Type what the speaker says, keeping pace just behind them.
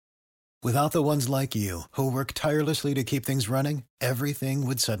Without the ones like you, who work tirelessly to keep things running, everything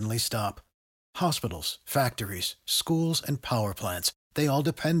would suddenly stop. Hospitals, factories, schools, and power plants, they all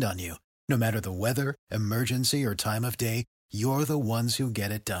depend on you. No matter the weather, emergency, or time of day, you're the ones who get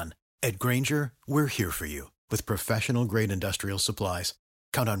it done. At Grainger, we're here for you with professional-grade industrial supplies.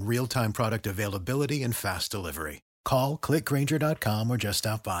 Count on real-time product availability and fast delivery. Call, clickgrainger.com, or just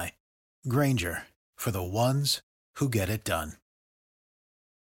stop by. Grainger, for the ones who get it done.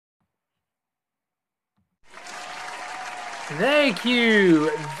 Thank you,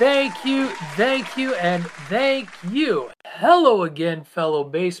 and thank you. Hello again, fellow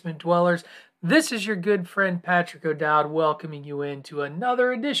basement dwellers. This is your good friend Patrick O'Dowd welcoming you into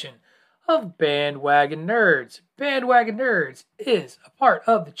another edition of Bandwagon Nerds. Bandwagon Nerds is a part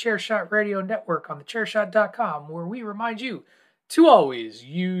of the Chairshot Radio Network on thechairshot.com, where we remind you to always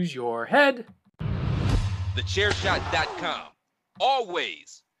use your head. Thechairshot.com.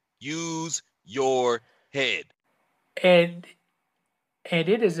 Always use your head. And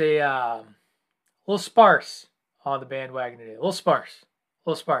it is a little sparse on the bandwagon today. A little sparse.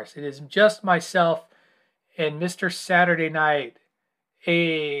 It is just myself and Mr. Saturday Night.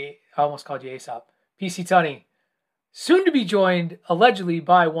 I almost called you Aesop. PC Tunney. Soon to be joined, allegedly,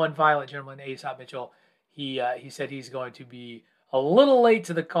 by one violent gentleman, Aesop Mitchell. He said he's going to be a little late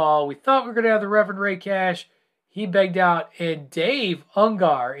to the call. We thought we were going to have the Reverend Ray Cash. He begged out. And Dave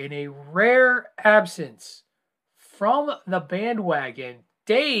Ungar, in a rare absence from the bandwagon,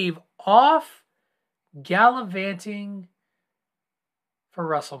 Dave off gallivanting for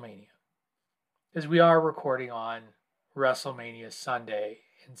WrestleMania, because we are recording on WrestleMania Sunday,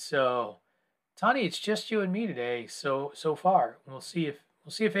 and so Tony, it's just you and me today. So far, we'll see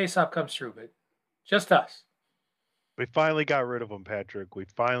if Aesop comes through, but just us. We finally got rid of them, Patrick. We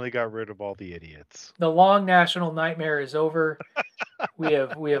finally got rid of all the idiots. The long national nightmare is over. we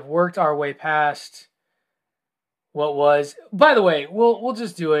have worked our way past what was. By the way, we'll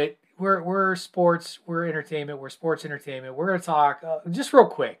just do it. We're sports. We're entertainment. We're sports entertainment. We're gonna talk just real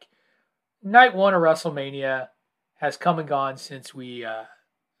quick. Night one of WrestleMania has come and gone since we as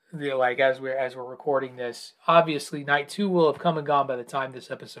we're recording this. Obviously, night two will have come and gone by the time this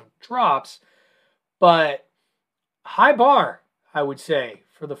episode drops. But high bar, I would say,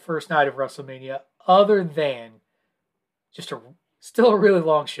 for the first night of WrestleMania, other than just still a really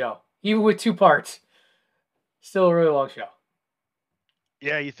long show, even with two parts. Still a really long show.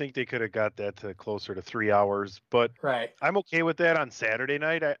 Yeah, you think they could have got that to closer to 3 hours, but right. I'm okay with that on Saturday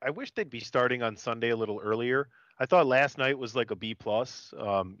night. I wish they'd be starting on Sunday a little earlier. I thought last night was like a B+.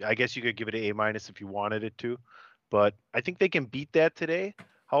 I guess you could give it an A- if you wanted it to, but I think they can beat that today.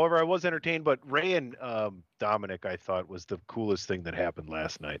 However, I was entertained, but Ray and Dominic, I thought, was the coolest thing that happened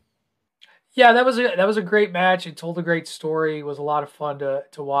last night. Yeah, that was a great match. It told a great story. It was a lot of fun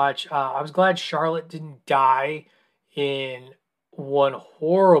to watch. I was glad Charlotte didn't die in one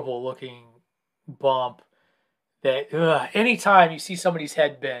horrible looking bump. That anytime you see somebody's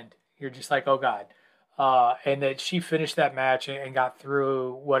head bend, you're just like, oh God. And that she finished that match and got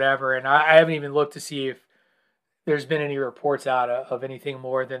through whatever. And I haven't even looked to see if there's been any reports out of anything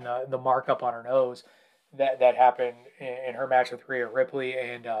more than the markup on her nose that happened in her match with Rhea Ripley.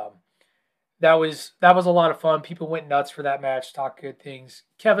 And that was a lot of fun. People went nuts for that match, talked good things.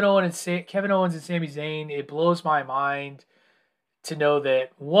 Kevin Owens and Sami Zayn, it blows my mind to know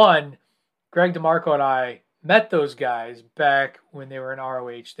that, one, Greg DeMarco and I met those guys back when they were in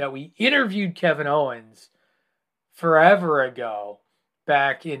ROH, that we interviewed Kevin Owens forever ago,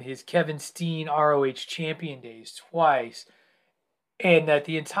 back in his Kevin Steen ROH champion days twice, and that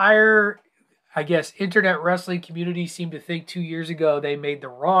the entire, I guess, internet wrestling community seemed to think 2 years ago they made the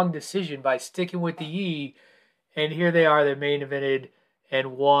wrong decision by sticking with the E, and here they are, they main evented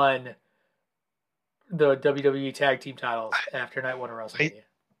and won the WWE Tag Team titles after night one of WrestleMania.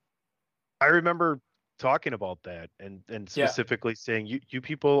 I remember talking about that and specifically saying, you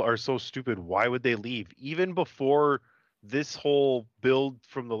people are so stupid. Why would they leave? Even before this whole build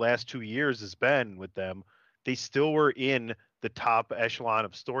from the last 2 years has been with them, they still were in the top echelon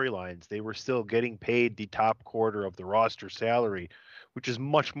of storylines. They were still getting paid the top quarter of the roster salary, which is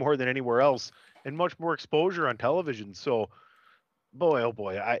much more than anywhere else and much more exposure on television. So, boy, oh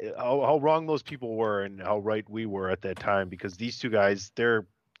boy, how wrong those people were and how right we were at that time, because these two guys, they're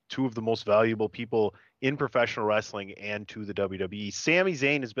two of the most valuable people in professional wrestling and to the WWE. Sami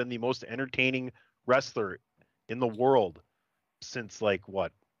Zayn has been the most entertaining wrestler in the world since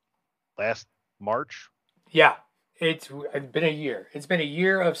last March? Yeah, it's been a year. It's been a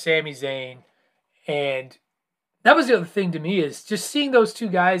year of Sami Zayn, and that was the other thing to me, is just seeing those two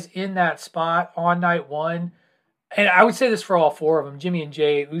guys in that spot on night one. and I would say this for all four of them, Jimmy and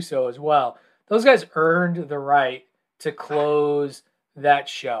Jay Uso as well. Those guys earned the right to close that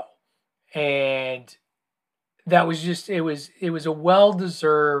show. And that was just it was a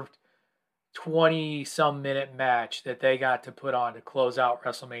well-deserved 20 some minute match that they got to put on to close out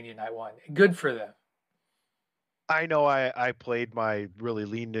WrestleMania Night 1. Good for them. I know I played really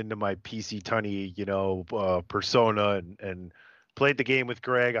leaned into my PC Tunney, persona and played the game with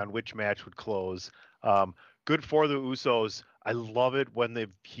Greg on which match would close. Good for the Usos. I love it when the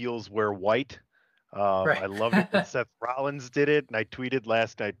heels wear white. Right. I loved it when Seth Rollins did it, and I tweeted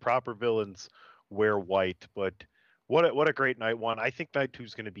last night, proper villains wear white. But what a great night one. I think night 2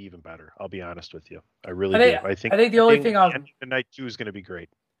 is going to be even better. I'll be honest with you. I really do. I think the only thing night 2 is going to be great.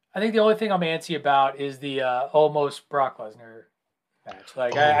 I think the only thing I'm antsy about is the almost Brock Lesnar match.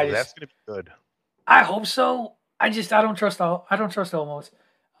 Like that's going to be good. I hope so. I don't trust almost.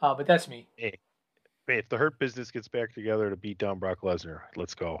 But that's me. Hey, if the Hurt Business gets back together to beat down Brock Lesnar,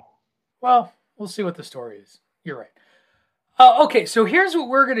 let's go. Well, we'll see what the story is. You're right. Okay, so here's what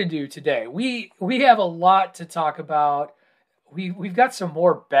we're gonna do today. We have a lot to talk about. We've got some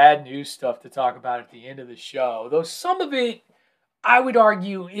more bad news stuff to talk about at the end of the show. Though some of it, I would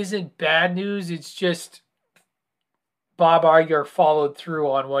argue, isn't bad news. It's just Bob Iger followed through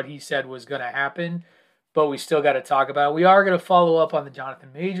on what he said was going to happen, but we still got to talk about it. We are going to follow up on the Jonathan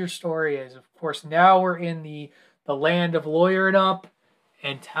Major story, as of course now we're in the land of lawyering up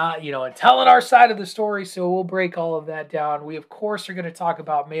and telling our side of the story. So we'll break all of that down. We of course are going to talk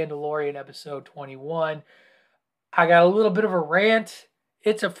about Mandalorian episode 21. I got a little bit of a rant.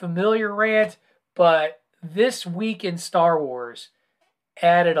 It's a familiar rant, but this week in Star Wars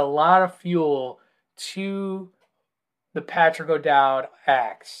added a lot of fuel to the Patrick O'Dowd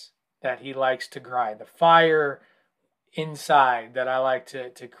axe that he likes to grind. The fire inside that I like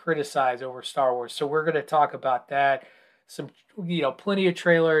to criticize over Star Wars. So we're going to talk about that. Some, plenty of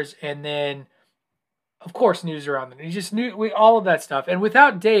trailers, and then, of course, news around the news. Just all of that stuff. And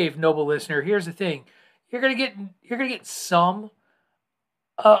without Dave, noble listener, here's the thing: you're gonna get some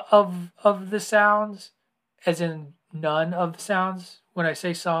of the sounds, as in none of the sounds. When I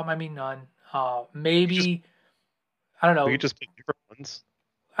say some, I mean none. Maybe I don't know. We could just pick different ones.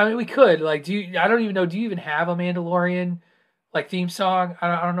 I mean, we could. Like, I don't even know. Do you even have a Mandalorian theme song?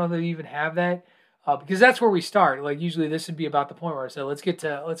 I don't know that you even have that. Because that's where we start. Like, usually this would be about the point where I say, let's get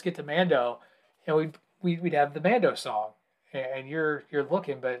to Mando, and we'd have the Mando song, and you're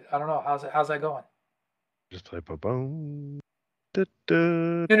looking, but I don't know how's that going. Just play boom. No,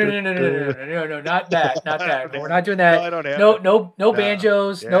 not that. We're not doing that. No, I don't have no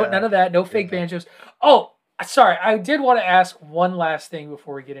banjos, none of that, no fake banjos. Oh, sorry, I did want to ask one last thing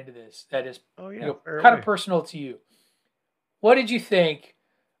before we get into this. That is, kind of personal to you. What did you think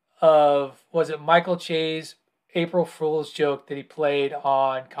of, was it Michael Che's April Fool's joke that he played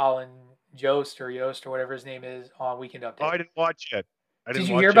on Colin Yost or whatever his name is on Weekend Update? Oh, I didn't watch it. Did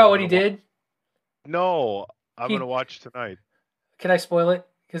you hear about what he did? No, I'm going to watch tonight. Can I spoil it?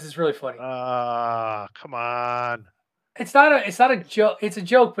 Because it's really funny. Come on. It's not a joke. It's a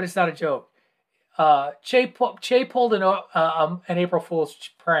joke, but it's not a joke. Che pulled an April Fool's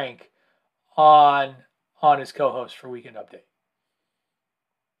prank on his co-host for Weekend Update.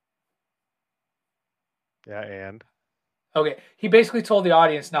 Yeah, and? Okay, he basically told the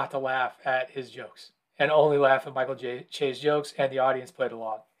audience not to laugh at his jokes and only laugh at Michael Che's jokes, and the audience played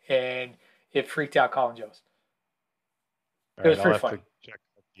along, and it freaked out Colin Jost. It was pretty funny. Check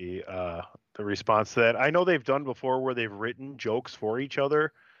the response to that. I know they've done before where they've written jokes for each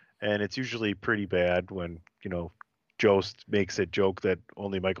other, and it's usually pretty bad when Jost makes a joke that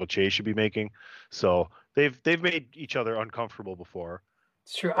only Michael Che should be making. So they've made each other uncomfortable before.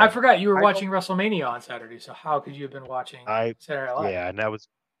 It's true. I forgot you were watching WrestleMania on Saturday. So how could you have been watching Saturday Night Live? Yeah, and I was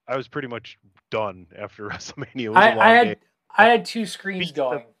pretty much done after WrestleMania. It was a long day. I had two screens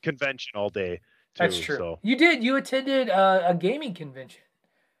going. Convention all day. That's true. So. You did. You attended a gaming convention.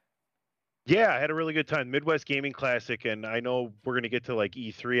 Yeah, I had a really good time. Midwest Gaming Classic, and I know we're going to get to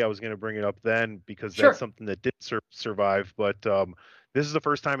E3. I was going to bring it up then because that's something that did survive. But this is the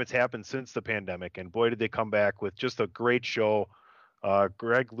first time it's happened since the pandemic, and boy, did they come back with just a great show.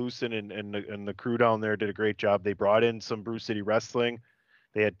 Greg Lucin and the crew down there did a great job. They brought in some Brew City Wrestling.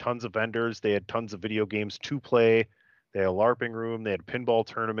 They had tons of vendors. They had tons of video games to play. They had a LARPing room. They had a pinball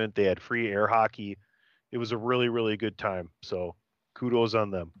tournament. They had free air hockey. It was a really, really good time. So kudos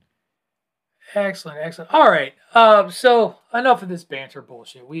on them. Excellent. All right. So enough of this banter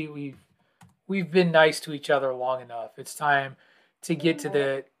bullshit. We've been nice to each other long enough. It's time to get to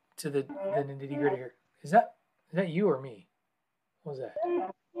the nitty gritty here. Is that you or me? What was that?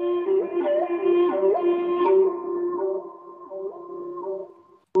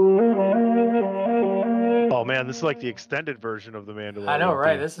 Oh man, this is like the extended version of the Mandalorian. I know,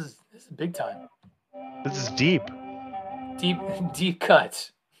 right? Theme. This is big time. This is deep. Deep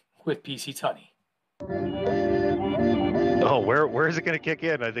cuts with PC Tunney. Oh, where is it going to kick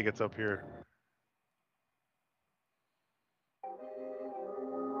in? I think it's up here.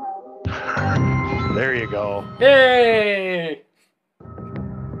 There you go. Hey!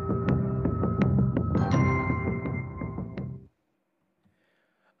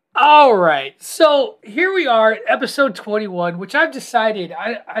 All right, so here we are at episode 21, which I've decided,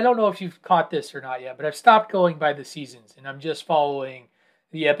 I don't know if you've caught this or not yet, but I've stopped going by the seasons, and I'm just following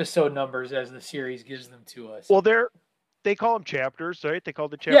the episode numbers as the series gives them to us. Well, they call them chapters, right? They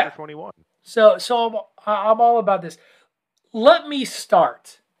call it chapter 21. So I'm all about this. Let me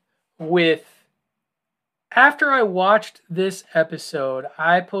start with, after I watched this episode,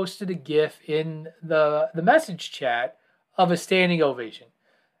 I posted a GIF in the message chat of a standing ovation.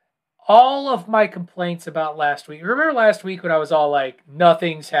 All of my complaints about last week. Remember last week when I was all like,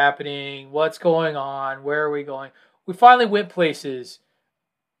 nothing's happening, what's going on, where are we going? We finally went places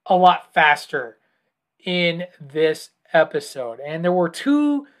a lot faster in this episode. And there were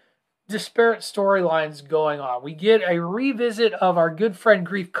two disparate storylines going on. We get a revisit of our good friend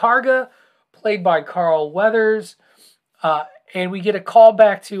Grief Karga, played by Carl Weathers. And we get a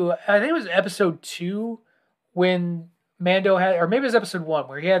callback to, I think it was episode 2, when Mando had, or maybe it was episode 1,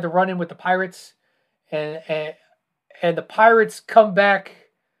 where he had to run in with the pirates, and the pirates come back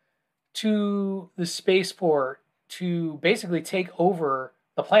to the spaceport to basically take over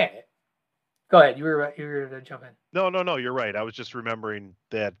the planet. Go ahead, you were to jump in. No, you're right. I was just remembering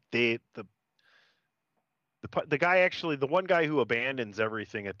that the guy, actually, the one guy who abandons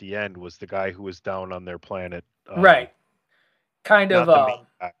everything at the end was the guy who was down on their planet. Right. Kind of. Not the main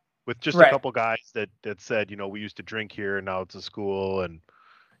guy, with just right. a couple guys that said, we used to drink here and now it's a school, and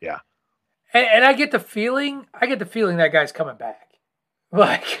yeah. And I get the feeling that guy's coming back.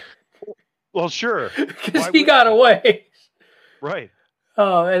 Like, well, sure, because he got away. Right.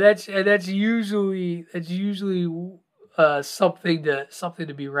 Oh, and that's usually something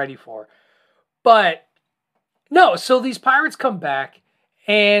to be ready for. But no, so these pirates come back,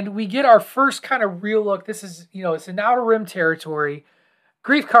 and we get our first kind of real look. This is, it's in Outer Rim territory.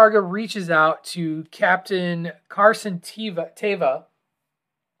 Grief Karga reaches out to Captain Carson Teva,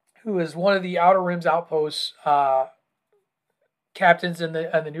 who is one of the Outer Rim's outposts captains in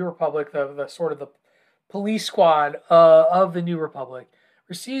the New Republic, the sort of the police squad of the New Republic.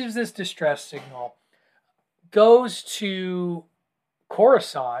 Receives this distress signal, goes to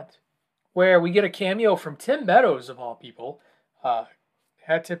Coruscant, where we get a cameo from Tim Meadows, of all people.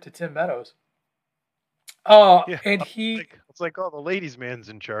 Hat tip to Tim Meadows. And it's like, oh, the ladies' man's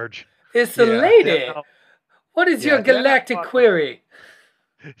in charge. It's the lady. What is your galactic query?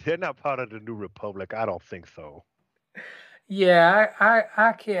 They're not part of the New Republic. I don't think so. Yeah,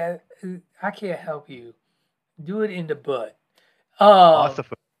 I can't help you. Do it in the butt. Arthur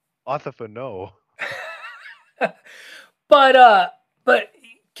for no. But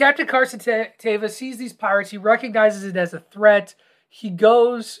Captain Carson Teva sees these pirates. He recognizes it as a threat. He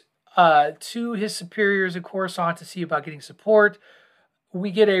goes to his superiors at Coruscant to see about getting support.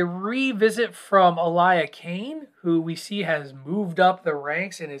 We get a revisit from Elia Kane, who we see has moved up the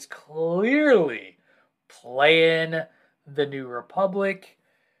ranks and is clearly playing the New Republic.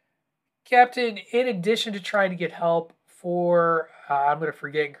 Captain, in addition to trying to get help for, I'm going to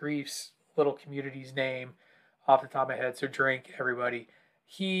forget Grief's little community's name off the top of my head, so drink, everybody.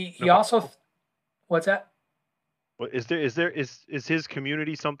 He also, what's that? What is his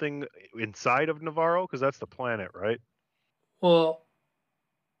community something inside of Navarro? Because that's the planet, right? Well,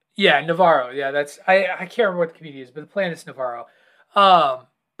 yeah, Navarro. Yeah, that's I can't remember what the community is, but the planet's Navarro.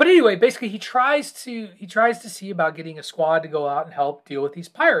 But anyway, basically he tries to see about getting a squad to go out and help deal with these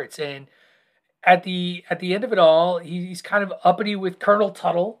pirates. And at the end of it all, he's kind of uppity with Colonel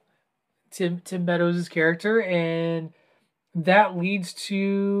Tuttle, Tim Meadows' character, and that leads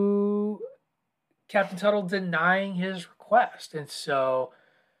to Captain Tuttle denying his request. And so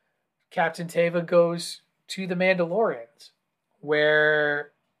Captain Teva goes to the Mandalorians,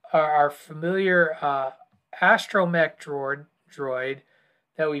 where our familiar astromech droid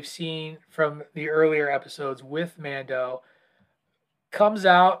that we've seen from the earlier episodes with Mando comes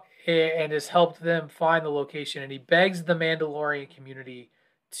out and has helped them find the location. And he begs the Mandalorian community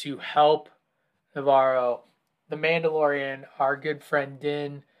to help Navarro. The Mandalorian, our good friend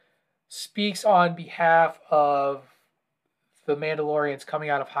Din, speaks on behalf of the Mandalorians coming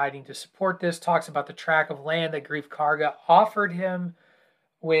out of hiding to support this, talks about the tract of land that Grief Karga offered him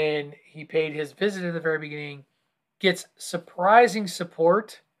when he paid his visit at the very beginning, gets surprising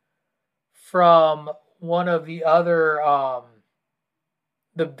support from one of the other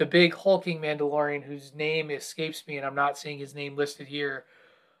the big hulking Mandalorian whose name escapes me, and I'm not seeing his name listed here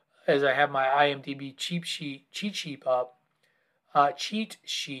as I have my IMDb cheat sheet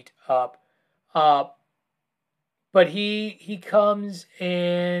up. Uh, but he comes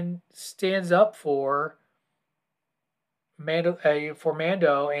and stands up for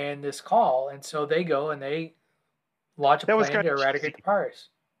Mando and this call, and so they go and they launch a That was plan kind to of eradicate cheesy. the pirates.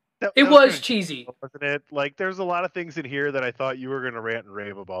 That It was was kind of cheesy, wasn't it? Like, there's a lot of things in here that I thought you were going to rant and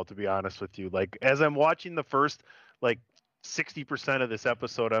rave about, to be honest with you. Like, as I'm watching the first, like, 60% of this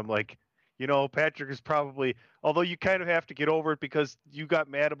episode, I'm like, Patrick is probably, although you kind of have to get over it because you got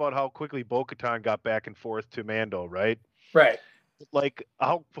mad about how quickly Bo-Katan got back and forth to Mando, right? right? Like,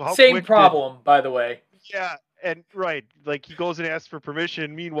 how Same quick did, problem, by the way. yeah, and right, like he goes and asks for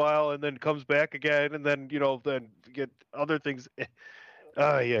permission, meanwhile, and then comes back again, and then, then get other things.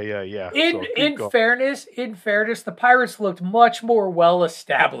 Yeah. In So keep in going. fairness, in fairness, the pirates looked much more well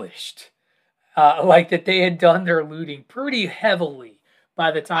established. Like that they had done their looting pretty heavily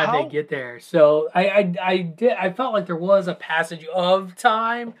by the time they How get there. So I felt like there was a passage of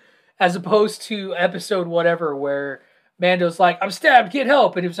time as opposed to episode whatever where Mando's like, I'm stabbed, get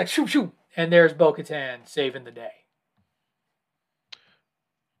help, and it was like shoot shoot, and there's Bo-Katan saving the day.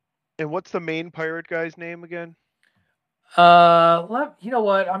 and what's the main pirate guy's name again? You know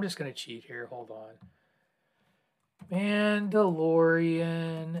what? I'm just gonna cheat here. Hold on.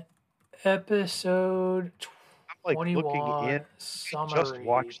 Mandalorian episode I'm like looking 21 in. Just summary.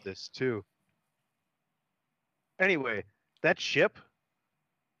 watch this too. Anyway, that ship,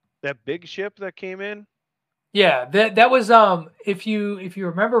 that big ship that came in. Yeah, that was if you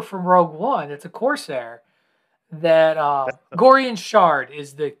remember from Rogue One, it's a Corsair that Gorian Shard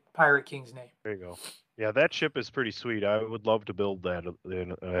is the Pirate King's name. There you go. Yeah, that ship is pretty sweet. I would love to build that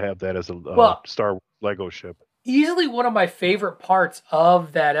and have that as a Well, Star Wars Lego ship. easily one of my favorite parts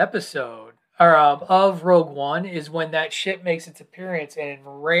of that episode or of Rogue One is when that ship makes its appearance and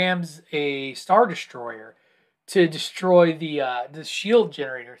rams a Star Destroyer to destroy the shield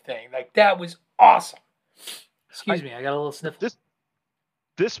generator thing. Like that was awesome. Excuse me, I got a little sniffle.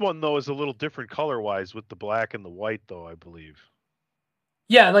 This one though is a little different color wise with the black and the white though, I believe.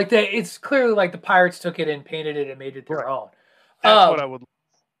 Yeah, like it's clearly like the pirates took it and painted it and made it their own. That's what I would.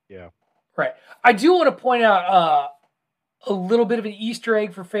 Yeah. Right. I do want to point out a little bit of an Easter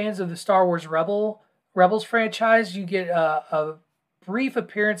egg for fans of the Star Wars Rebels franchise. You get a brief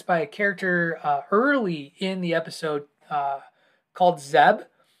appearance by a character early in the episode called Zeb.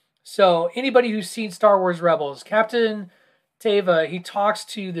 So anybody who's seen Star Wars Rebels, Captain Teva, he talks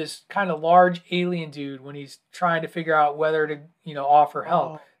to this kind of large alien dude when he's trying to figure out whether to, offer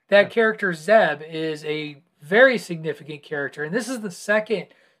help. That character Zeb is a very significant character, and this is the second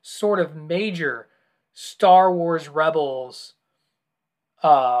sort of major Star Wars Rebels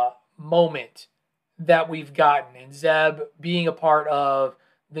moment that we've gotten, and Zeb being a part of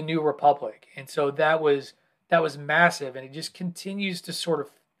the New Republic, and so that was massive, and it just continues to sort of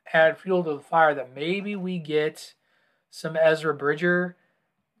add fuel to the fire that maybe we get some Ezra Bridger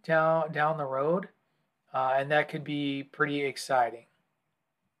down the road, and that could be pretty exciting.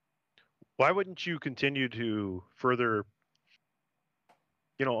 Why wouldn't you continue to further,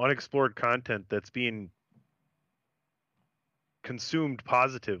 unexplored content that's being consumed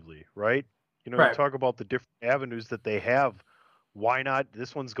positively, right? Right. You talk about the different avenues that they have. Why not?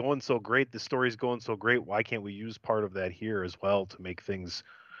 This one's going so great. This story's going so great. Why can't we use part of that here as well to make things?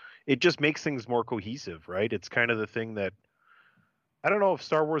 It just makes things more cohesive, right? It's kind of the thing that I don't know if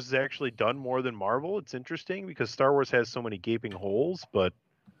Star Wars has actually done more than Marvel. It's interesting because Star Wars has so many gaping holes, but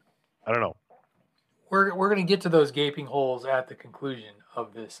I don't know. We're going to get to those gaping holes at the conclusion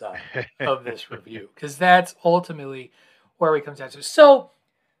of this review, because that's ultimately where we come down to. So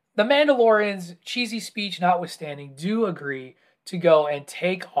the Mandalorians, cheesy speech notwithstanding, do agree to go and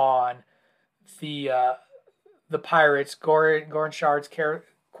take on the pirates, Goran Shard's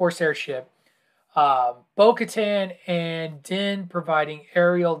Corsair ship. Bo-Katan and Din providing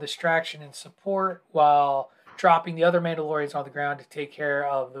aerial distraction and support while dropping the other Mandalorians on the ground to take care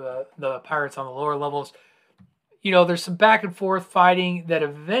of the pirates on the lower levels. There's some back and forth fighting that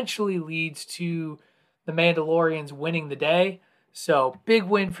eventually leads to the Mandalorians winning the day. So big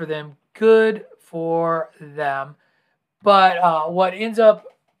win for them. Good for them. But what ends up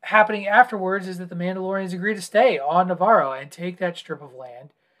happening afterwards is that the Mandalorians agree to stay on Navarro and take that strip of land.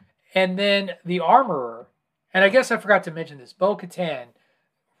 And then the Armorer, and I guess I forgot to mention this, Bo-Katan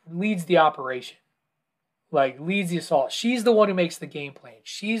leads the operation, leads the assault. She's the one who makes the game plan.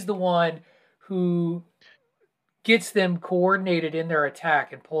 She's the one who gets them coordinated in their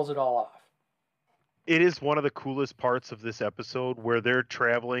attack and pulls it all off. it is one of the coolest parts of this episode where they're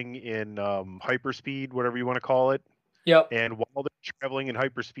traveling in hyperspeed, whatever you want to call it. Yep. And while they're traveling in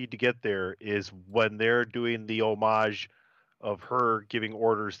hyperspeed to get there is when they're doing the homage of her giving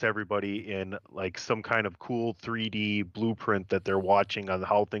orders to everybody in like some kind of cool 3D blueprint that they're watching on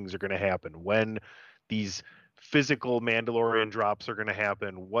how things are going to happen, when these physical Mandalorian drops are going to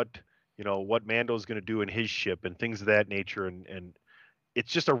happen, what Mando's going to do in his ship and things of that nature. And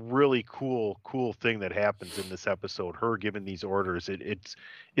it's just a really cool thing that happens in this episode, her giving these orders. It's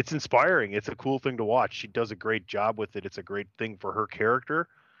inspiring. It's a cool thing to watch. She does a great job with it. It's a great thing for her character,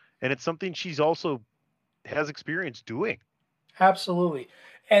 and it's something she's also has experience doing. Absolutely.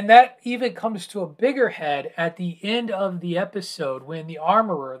 And that even comes to a bigger head at the end of the episode when the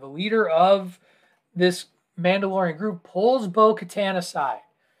armorer, the leader of this Mandalorian group, pulls Bo-Katan aside.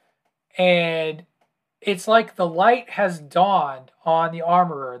 And it's like the light has dawned on the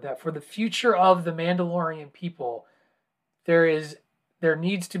armorer that for the future of the Mandalorian people, there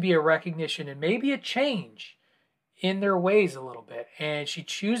needs to be a recognition and maybe a change in their ways a little bit. And she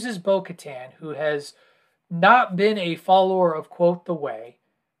chooses Bo-Katan, who has not been a follower of, quote, the way,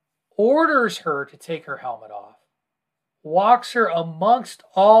 orders her to take her helmet off, walks her amongst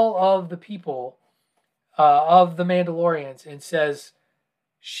all of the people of the Mandalorians and says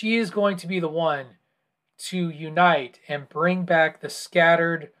she is going to be the one to unite and bring back the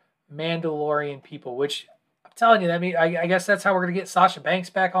scattered Mandalorian people, which I'm telling you, I guess that's how we're going to get Sasha Banks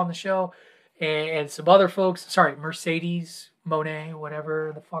back on the show and some other folks. Sorry, Mercedes Monet,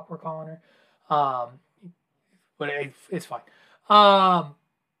 whatever the fuck we're calling her. But it's fine.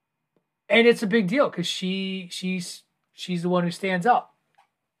 And it's a big deal because she's the one who stands up.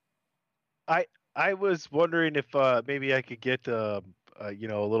 I was wondering if maybe I could get a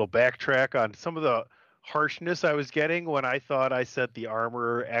little backtrack on some of the harshness I was getting when I thought I said the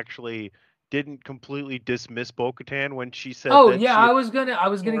armorer actually didn't completely dismiss Bo-Katan when she said. Oh yeah, I was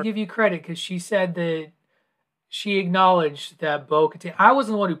gonna give you credit because she said that she acknowledged that Bo-Katan. I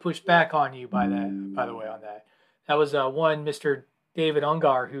wasn't the one who pushed back on you by the way, on that. That was one Mr. David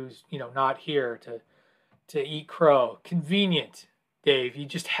Ungar, who's not here to eat crow. Convenient, Dave. You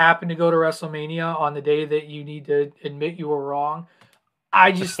just happened to go to WrestleMania on the day that you need to admit you were wrong.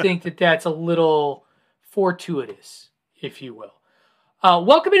 I just think that that's a little fortuitous, if you will.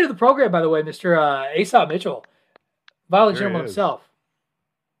 Welcome into the program, by the way, Mr. Aesop Mitchell, Violent Gentleman himself.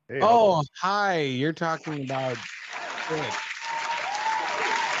 Hey, oh, hi. You're talking about it.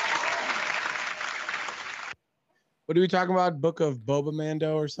 What are we talking about? Book of Boba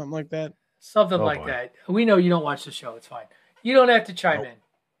Mando or something like that? Something like that. We know you don't watch the show. It's fine. You don't have to chime in.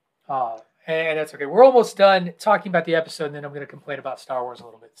 And that's okay. We're almost done talking about the episode, and then I'm going to complain about Star Wars a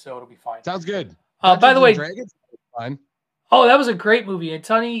little bit, so it'll be fine. Sounds good. By the way, Dragons, fine. Oh, that was a great movie. And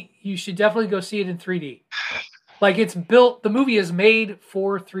Tony, you should definitely go see it in 3D. Like it's built, the movie is made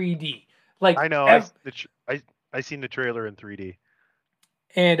for 3D. Like I know, I seen the trailer in 3D.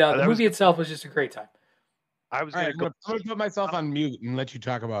 And the movie itself was just a great time. I'm going to put myself on mute and let you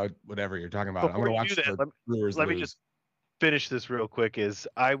talk about whatever you're talking about. I'm going to watch that. Let me just finish this real quick.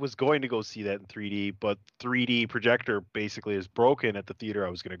 I was going to go see that in 3D, but 3D projector basically is broken at the theater I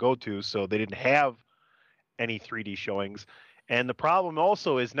was going to go to, so they didn't have any 3D showings. And the problem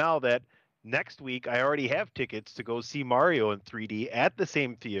also is now that next week I already have tickets to go see Mario in 3D at the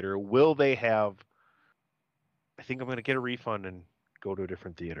same theater. Will they have? I think I'm going to get a refund and go to a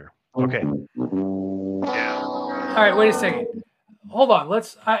different theater. Okay. Yeah. All right, wait a second. Hold on.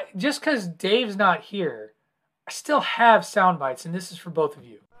 Just because Dave's not here, I still have sound bites, and this is for both of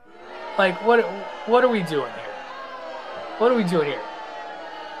you. Like, what are we doing here? What are we doing here?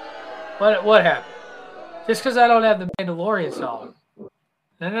 What happened? Just because I don't have the Mandalorian song.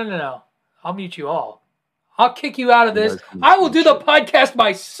 No. I'll mute you all. I'll kick you out of this. I will do the podcast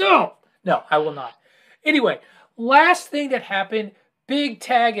myself. No, I will not. Anyway, last thing that happened, big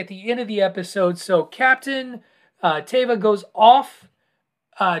tag at the end of the episode. So Captain Teva goes off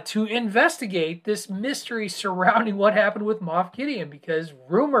to investigate this mystery surrounding what happened with Moff Gideon, because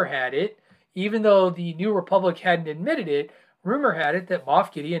rumor had it, even though the New Republic hadn't admitted it, rumor had it that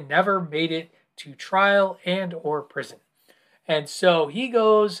Moff Gideon never made it to trial and or prison. And so he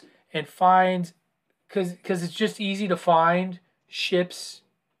goes and finds, because it's just easy to find ships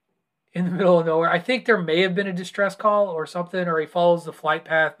in the middle of nowhere. I think there may have been a distress call or something, or he follows the flight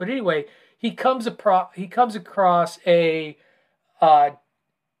path. But anyway, he comes across a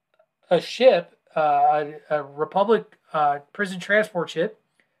ship, a Republic prison transport ship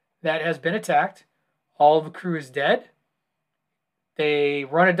that has been attacked. All of the crew is dead. They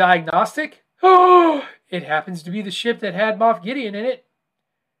run a diagnostic. Oh, it happens to be the ship that had Moff Gideon in it.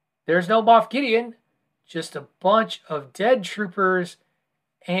 There's no Moff Gideon. just a bunch of dead troopers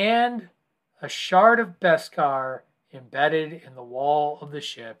and a shard of Beskar embedded in the wall of the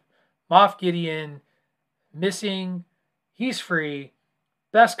ship. Moff Gideon missing. He's free.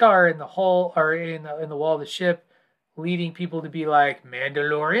 Beskar in the hull or in the wall of the ship, leading people to be like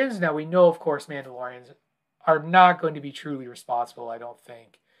Mandalorians. Now we know, of course, Mandalorians are not going to be truly responsible, I don't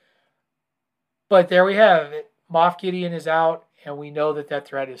think. But there we have it. Moff Gideon is out, and we know that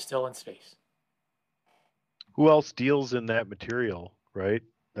threat is still in space. Who else deals in that material, right?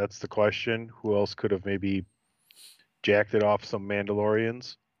 That's the question. Who else could have maybe jacked it off some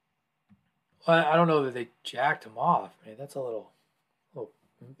Mandalorians? Well, I don't know that they jacked him off, man. That's a little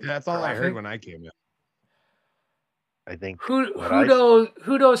yeah, that's all graphic. I heard when I came in. I think who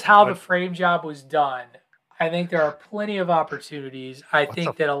knows how the frame job was done. I think there are plenty of opportunities. I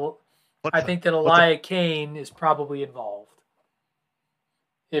think that Elia Kane is probably involved.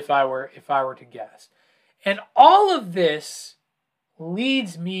 If I were to guess. And all of this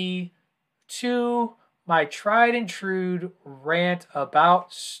leads me to my tried and true rant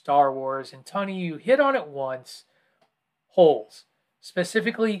about Star Wars. And Tony, you hit on it once. Holes.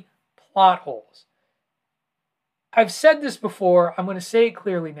 Specifically, plot holes. I've said this before. I'm going to say it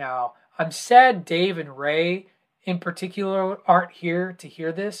clearly now. I'm sad Dave and Ray in particular aren't here to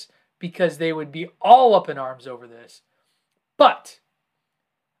hear this because they would be all up in arms over this. But,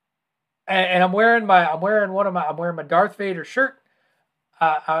 and I'm wearing my Darth Vader shirt.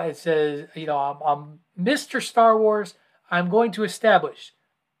 It says, I'm Mr. Star Wars. I'm going to establish.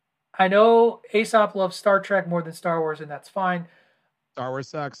 I know Aesop loves Star Trek more than Star Wars, and that's fine. Star Wars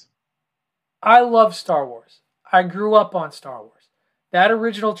sucks. I love Star Wars. I grew up on Star Wars. That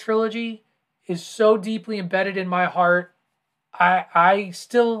original trilogy is so deeply embedded in my heart. I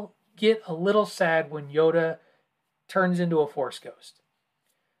still get a little sad when Yoda turns into a Force ghost.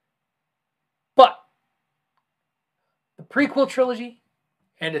 But the prequel trilogy,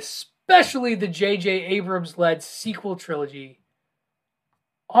 and especially the J.J. Abrams-led sequel trilogy,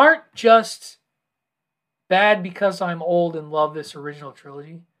 aren't just bad because I'm old and love this original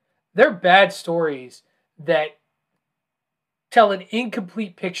trilogy. They're bad stories that tell an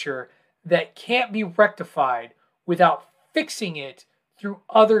incomplete picture that can't be rectified without fixing it through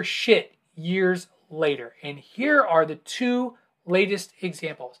other shit years later. And here are the two latest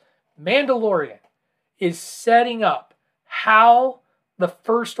examples. Mandalorian is setting up how the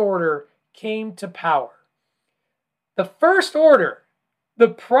First Order came to power. The First Order, the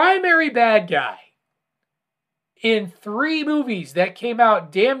primary bad guy in 3 movies that came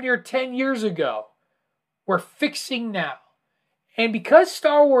out damn near 10 years ago, we're fixing now. And because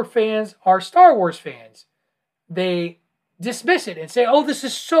Star Wars fans are Star Wars fans, they dismiss it and say, oh, this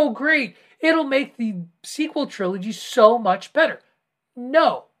is so great. It'll make the sequel trilogy so much better.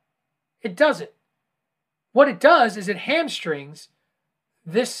 No, it doesn't. What it does is it hamstrings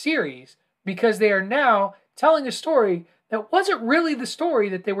this series because they are now telling a story that wasn't really the story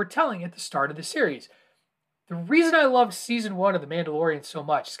that they were telling at the start of the series. The reason I loved season 1 of The Mandalorian so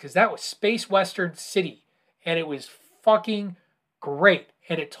much is because that was Space Western City, and it was fucking great.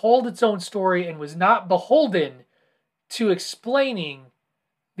 And it told its own story and was not beholden to explaining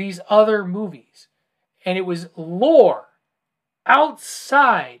these other movies. And it was lore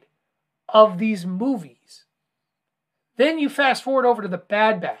outside of these movies. Then you fast forward over to The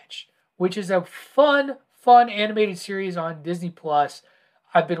Bad Batch, which is a fun animated series on Disney Plus.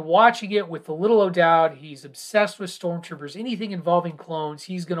 I've been watching it with the little O'Dowd. He's obsessed with stormtroopers. Anything involving clones,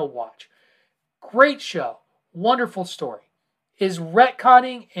 he's going to watch. Great show. Wonderful story. Is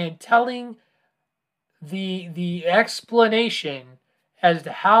retconning and telling the explanation as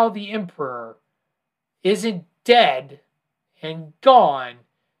to how the Emperor isn't dead and gone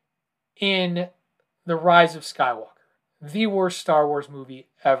in The Rise of Skywalker. The worst Star Wars movie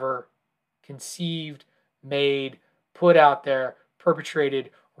ever conceived, made, put out there, perpetrated,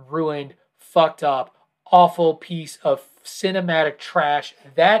 ruined, fucked up, awful piece of cinematic trash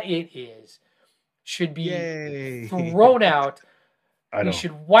that it is. Should be thrown out. We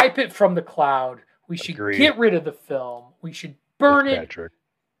should wipe it from the cloud. We should get rid of the film. We should burn it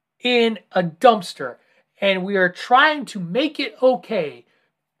in a dumpster. And we are trying to make it okay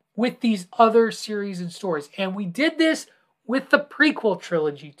with these other series and stories. And we did this with the prequel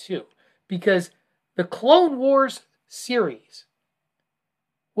trilogy too. Because the Clone Wars series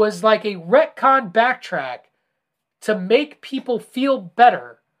was like a retcon backtrack to make people feel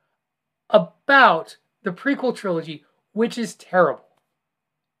better about the prequel trilogy, which is terrible.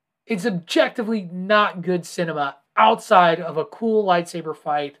 It's objectively not good cinema outside of a cool lightsaber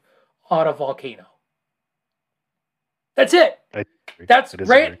fight on a volcano. That's it. That's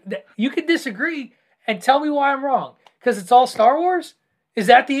great. You can disagree, And tell me why I'm wrong. Because it's all Star Wars? Is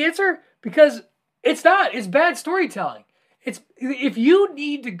that the answer? Because it's not. It's bad storytelling. It's if you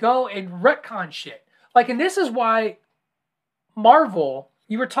need to go and retcon shit. Like, and this is why Marvel,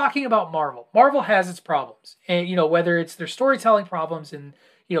 you were talking about Marvel. Marvel has its problems. And, whether it's their storytelling problems and,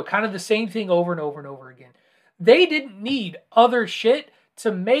 kind of the same thing over and over and over again. They didn't need other shit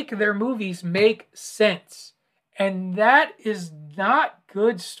to make their movies make sense. And that is not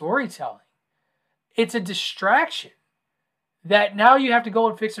good storytelling. It's a distraction that now you have to go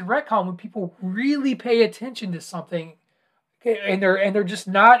and fix and retcon when people really pay attention to something, and they're just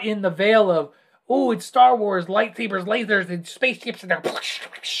not in the veil of, oh, it's Star Wars, lightsabers, lasers, and spaceships, and they're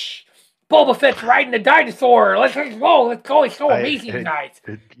Boba Fett's riding a dinosaur. Let's go! It's so amazing, guys.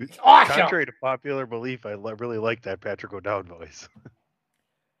 It's awesome. Contrary to popular belief, I really like that Patrick O'Dowd voice.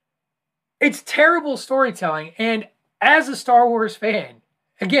 It's terrible storytelling, and as a Star Wars fan,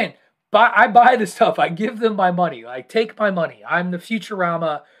 again, I buy the stuff. I give them my money. Like, take my money. I'm the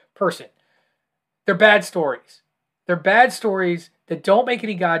Futurama person. They're bad stories. They're bad stories that don't make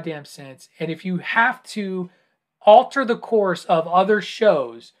any goddamn sense. And if you have to alter the course of other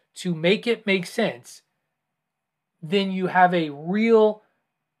shows to make it make sense, then you have a real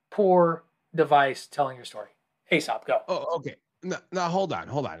poor device telling your story. Aesop, go. Oh, okay. Now, hold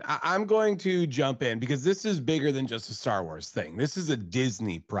on. I'm going to jump in because this is bigger than just a Star Wars thing. This is a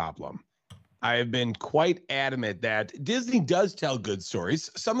Disney problem. I have been quite adamant that Disney does tell good stories.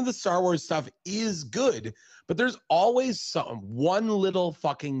 Some of the Star Wars stuff is good, but there's always one little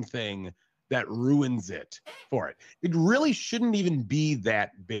fucking thing that ruins it for it. It really shouldn't even be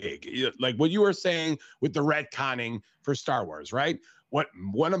that big. Like what you were saying with the retconning for Star Wars, right?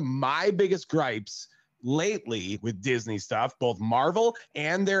 One of my biggest gripes lately with Disney stuff, both Marvel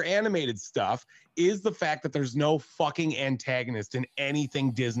and their animated stuff, is the fact that there's no fucking antagonist in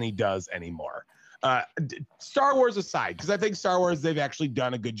anything Disney does anymore. Star Wars aside, because I think Star Wars, they've actually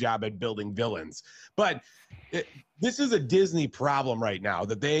done a good job at building villains. But this is a Disney problem right now,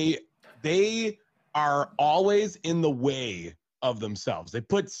 that they are always in the way of themselves. They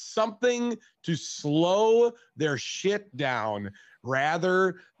put something to slow their shit down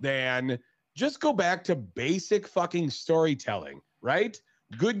rather than just go back to basic fucking storytelling, right?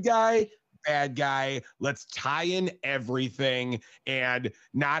 Good guy, bad guy. Let's tie in everything and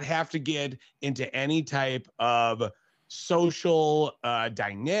not have to get into any type of social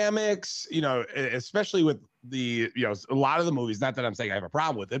dynamics, especially with the, a lot of the movies, not that I'm saying I have a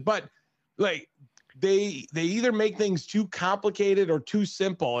problem with it, but like they either make things too complicated or too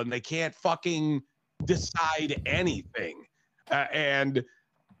simple and they can't fucking decide anything. And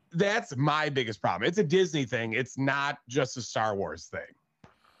that's my biggest problem. It's a Disney thing. It's not just a Star Wars thing.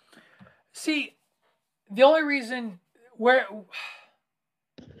 See, the only reason where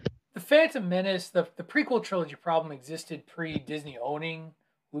the Phantom Menace, the prequel trilogy problem existed pre-Disney owning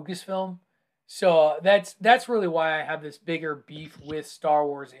Lucasfilm. So that's really why I have this bigger beef with Star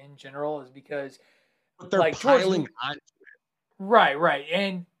Wars in general, is because they're piling onto it. Right.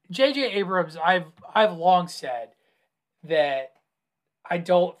 And J.J. Abrams, I've long said that I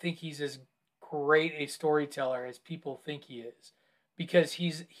don't think he's as great a storyteller as people think he is, because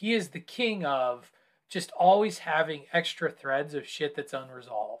he is the king of just always having extra threads of shit that's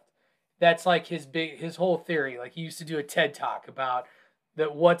unresolved. That's like his whole theory. Like, he used to do a TED Talk about the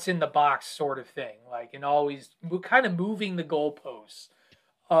what's in the box sort of thing, like, and always kind of moving the goalposts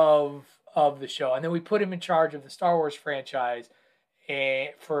of the show. And then we put him in charge of the Star Wars franchise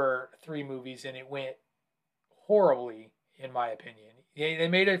for 3 movies, and it went horribly, in my opinion. They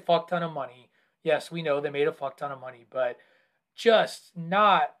made a fuck ton of money. Yes, we know they made a fuck ton of money, but just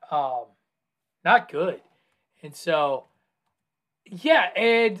not good. And so, yeah,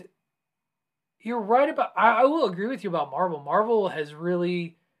 and you're right about, I will agree with you about Marvel. Marvel has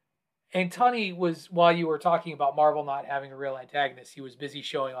really, and Tunney was, while you were talking about Marvel not having a real antagonist, he was busy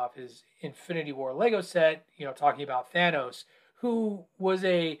showing off his Infinity War Lego set, talking about Thanos, who was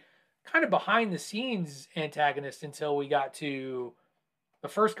a kind of behind the scenes antagonist until we got to the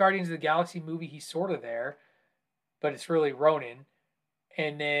first Guardians of the Galaxy movie. He's sort of there, but it's really Ronan.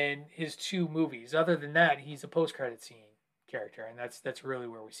 And then his 2 movies. Other than that, he's a post-credit scene character, and that's really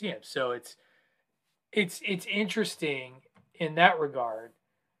where we see him. So it's interesting in that regard,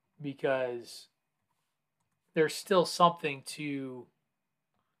 because there's still something to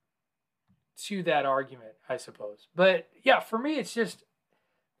that argument, I suppose. But yeah, for me, it's just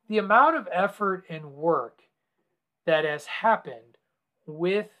the amount of effort and work that has happened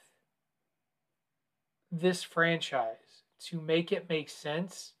with this franchise to make it make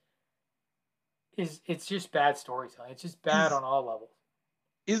sense it's just bad storytelling. It's just bad on all levels.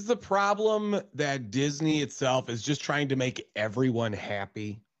 Is the problem that Disney itself is just trying to make everyone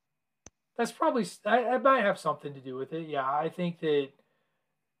happy? That's probably, I might have something to do with it. Yeah, I think that,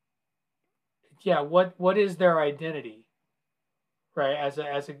 yeah, what is their identity, right? As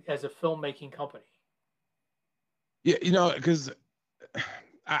a filmmaking company. Yeah, because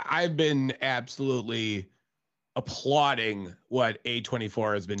I've been absolutely applauding what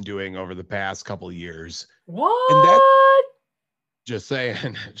A24 has been doing over the past couple of years. What? And that, just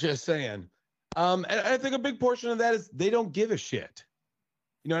saying. And I think a big portion of that is they don't give a shit.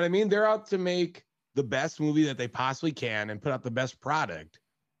 You know what I mean? They're out to make the best movie that they possibly can and put out the best product.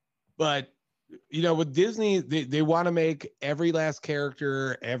 But, with Disney, they want to make every last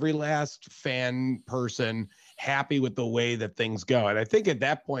character, every last fan person happy with the way that things go. And I think at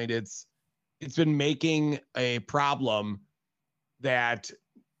that point, it's been making a problem that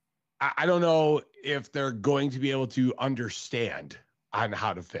I don't know if they're going to be able to understand on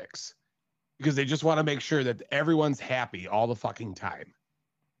how to fix, because they just want to make sure that everyone's happy all the fucking time.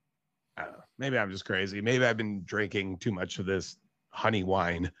 I don't know. Maybe I'm just crazy. Maybe I've been drinking too much of this honey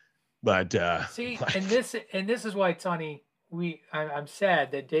wine, but see, and this is why, Tony, I'm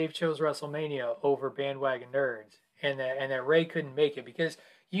sad that Dave chose WrestleMania over Bandwagon Nerds, and that Ray couldn't make it, because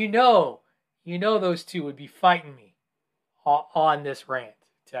those two would be fighting me on this rant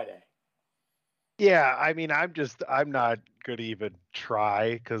today. Yeah, I mean, I'm not going to even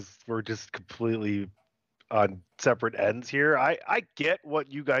try, because we're just completely on separate ends here. I get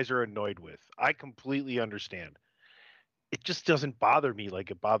what you guys are annoyed with. I completely understand. It just doesn't bother me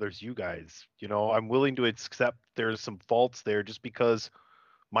like it bothers you guys. I'm willing to accept there's some faults there just because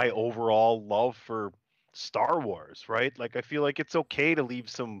my overall love for Star Wars, right? Like, I feel like it's okay to leave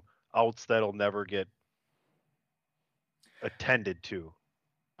some outs that'll never get attended to.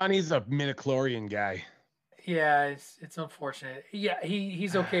 And he's a midichlorian guy. Yeah, it's unfortunate. Yeah,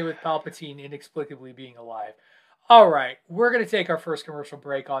 he's okay with Palpatine inexplicably being alive. All right, we're going to take our first commercial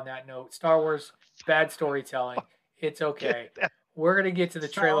break on that note. Star Wars, bad storytelling. It's okay. We're going to get to the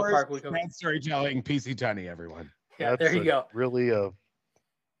trailer park. Bad storytelling, PC Tony, everyone. Yeah, there you go. Really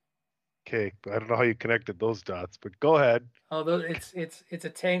okay, I don't know how you connected those dots, but go ahead. Oh, it's a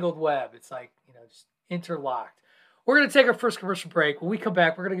tangled web. It's like, just interlocked. We're going to take our first commercial break. When we come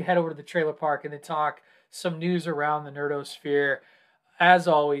back, we're going to head over to the trailer park and then talk some news around the nerdosphere. As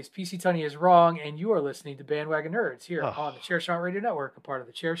always, PC Tony is wrong, and you are listening to Bandwagon Nerds here on the Chairshot Radio Network, a part of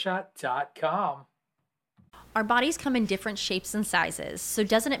the Chairshot.com. Our bodies come in different shapes and sizes, so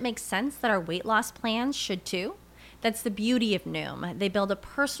doesn't it make sense that our weight loss plans should too? That's the beauty of Noom. They build a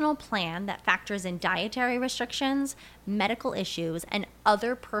personal plan that factors in dietary restrictions, medical issues, and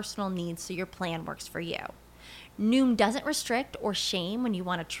other personal needs so your plan works for you. Noom doesn't restrict or shame when you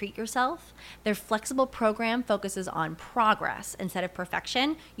want to treat yourself. Their flexible program focuses on progress instead of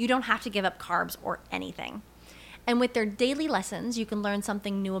perfection. You don't have to give up carbs or anything. And with their daily lessons, you can learn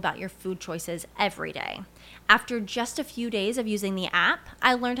something new about your food choices every day. After just a few days of using the app,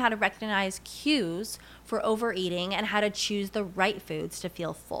 I learned how to recognize cues for overeating and how to choose the right foods to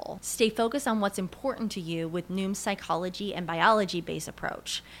feel full. Stay focused on what's important to you with Noom's psychology and biology-based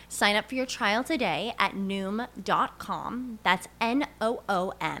approach. Sign up for your trial today at Noom.com. That's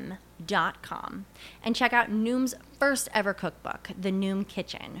Noom.com. And check out Noom's first ever cookbook, The Noom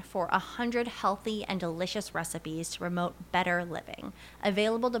Kitchen, for 100 healthy and delicious recipes to promote better living.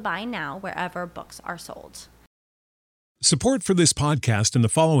 Available to buy now wherever books are sold. Support for this podcast and the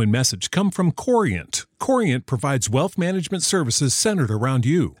following message come from Corient. Corient provides wealth management services centered around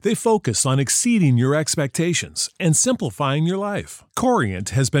you. They focus on exceeding your expectations and simplifying your life. Corient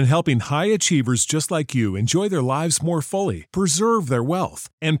has been helping high achievers just like you enjoy their lives more fully, preserve their wealth,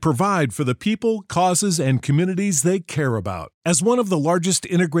 and provide for the people, causes, and communities they care about. As one of the largest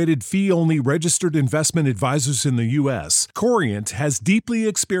integrated fee-only registered investment advisors in the U.S., Corient has deeply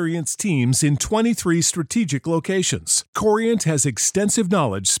experienced teams in 23 strategic locations. Corient has extensive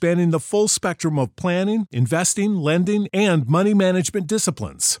knowledge spanning the full spectrum of planning, investing, lending, and money management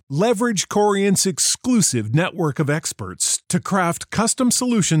disciplines. Leverage Corient's exclusive network of experts to craft custom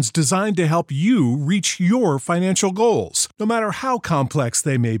solutions designed to help you reach your financial goals, no matter how complex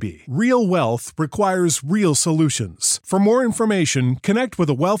they may be. Real wealth requires real solutions. For more information, connect with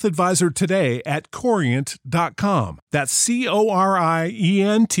a wealth advisor today at Corient.com. That's Corient.com.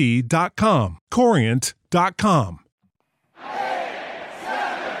 Corient.com.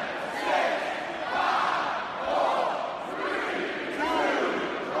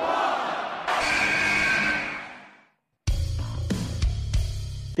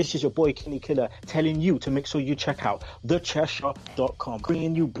 This is your boy Kenny Killer telling you to make sure you check out thechairshot.com,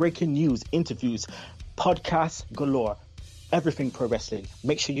 bringing you breaking news, interviews, podcasts galore, everything pro wrestling.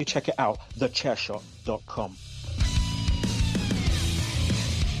 Make sure you check it out, thechairshot.com.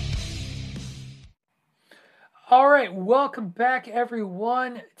 All right, welcome back,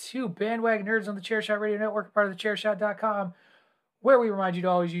 everyone, to Bandwagon Nerds on the Chairshot Radio Network, part of thechairshot.com, where we remind you to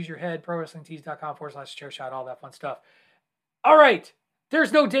always use your head, prowrestlingtees.com/chairshot, all that fun stuff. All right,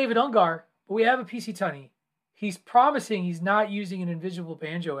 there's no David Ungar, but we have a PC Tunney. He's promising he's not using an invisible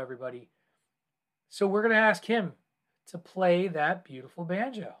banjo, everybody. So we're going to ask him to play that beautiful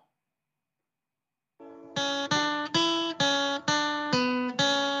banjo.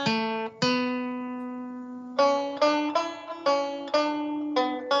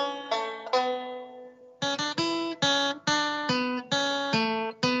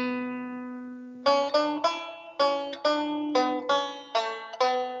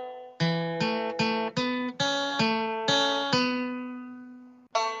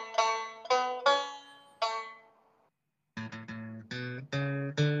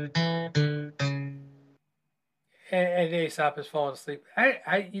 And Aesop has fallen asleep.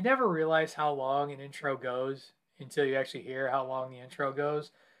 You never realize how long an intro goes until you actually hear how long the intro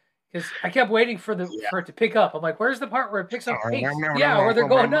goes. Because I kept waiting for it to pick up. I'm like, where's the part where it picks up pace? Yeah, where they're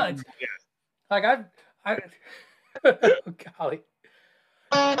going nuts. Like I oh, golly.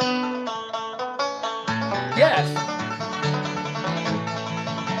 Yes.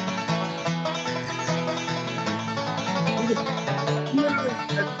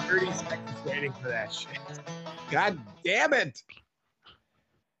 That's 30 seconds waiting for that shit. God damn it.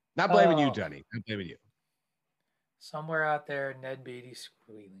 Not blaming you, Johnny. Not blaming you. Somewhere out there, Ned Beatty's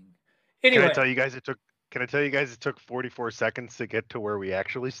squealing. Anyway. Can I tell you guys it took 44 seconds to get to where we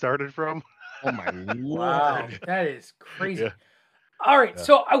actually started from? Oh my lord. Wow, that is crazy. Yeah. All right,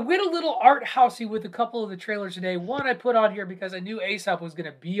 so I went a little art housey with a couple of the trailers today. One I put on here because I knew Aesop was going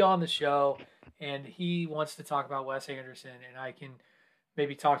to be on the show, and he wants to talk about Wes Anderson, and I can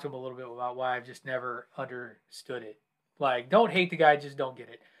maybe talk to him a little bit about why I've just never understood it. Like, don't hate the guy, just don't get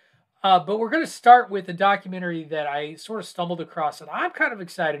it. But we're going to start with a documentary that I sort of stumbled across that I'm kind of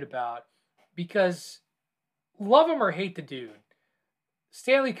excited about because love him or hate the dude,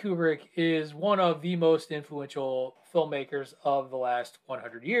 Stanley Kubrick is one of the most influential filmmakers of the last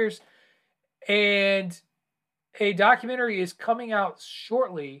 100 years. And a documentary is coming out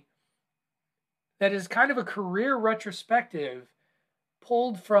shortly that is kind of a career retrospective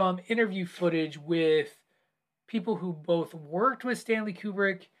pulled from interview footage with people who both worked with Stanley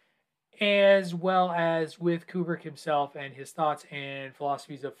Kubrick as well as with Kubrick himself and his thoughts and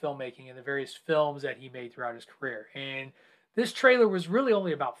philosophies of filmmaking and the various films that he made throughout his career. And this trailer was really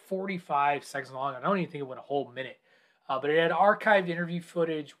only about 45 seconds long. I don't even think it went a whole minute. But it had archived interview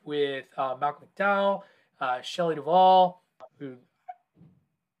footage with Malcolm McDowell, Shelley Duvall,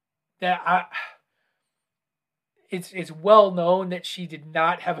 it's well known that she did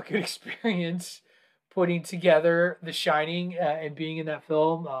not have a good experience putting together The Shining and being in that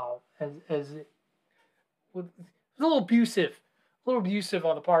film. It was a little abusive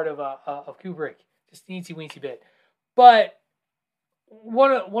on the part of Kubrick, just an eensy weensy bit. But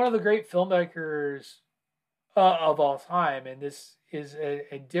one of the great filmmakers of all time, and this is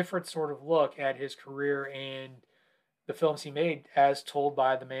a different sort of look at his career and the films he made as told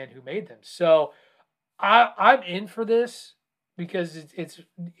by the man who made them. So I'm in for this because it's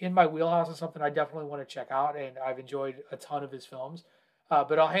in my wheelhouse and something I definitely want to check out, and I've enjoyed a ton of his films.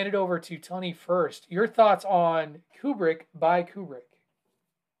 But I'll hand it over to Tony first. Your thoughts on Kubrick by Kubrick?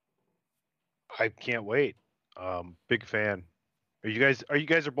 I can't wait. Big fan. Are you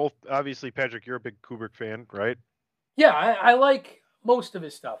guys both, obviously, Patrick, you're a big Kubrick fan, right? Yeah, I like most of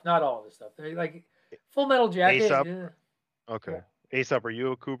his stuff, not all of his stuff. Like Full Metal Jacket. Aesop? Okay. Yeah. Aesop, are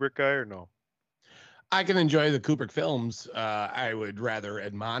you a Kubrick guy or no? I can enjoy the Kubrick films. I would rather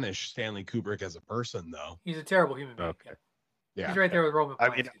admonish Stanley Kubrick as a person, though. He's a terrible human being. Okay. Yeah. He's right there with Roman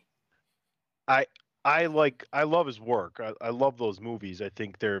Polanski. I mean, I love his work. I love those movies. I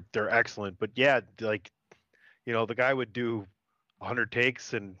think they're excellent. But yeah, like, the guy would do 100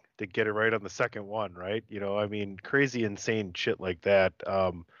 takes and to get it right on the second one, right? I mean, crazy, insane shit like that.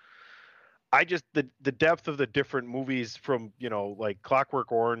 I just the depth of the different movies from like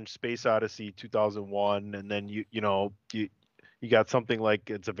Clockwork Orange, Space Odyssey, 2001, and then you got something like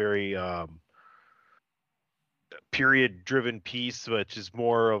it's a very period-driven piece, which is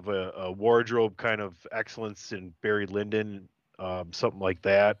more of a wardrobe kind of excellence in Barry Lyndon, something like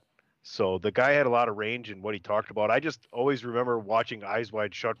that. So the guy had a lot of range in what he talked about. I just always remember watching Eyes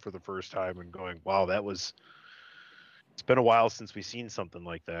Wide Shut for the first time and going, wow, it's been a while since we've seen something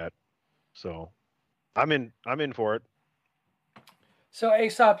like that. So I'm in for it. So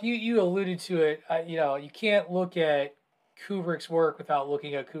Aesop, you alluded to it. You can't look at Kubrick's work without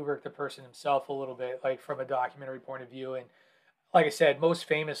looking at Kubrick, the person himself, a little bit, like from a documentary point of view. And like I said, most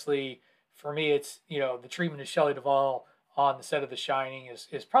famously for me, it's, the treatment of Shelley Duvall on the set of The Shining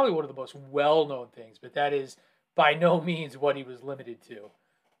is probably one of the most well-known things, but that is by no means what he was limited to.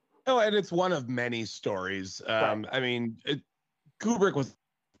 Oh, and it's one of many stories. Right. I mean, Kubrick was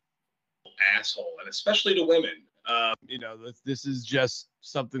an asshole, and especially to women. This is just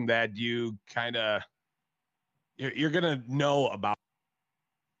something that you kind of you're gonna know about.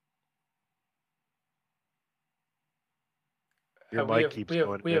 Your mic keeps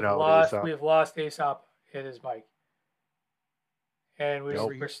going in and out. We have lost Aesop in his mic, and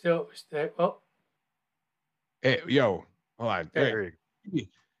we're still. Oh, hey, yo, hold on. You're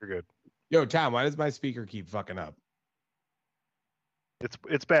good. Yo, Tom, why does my speaker keep fucking up?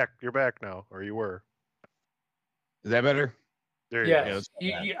 It's back. You're back now, or you were. Is that better? There you go.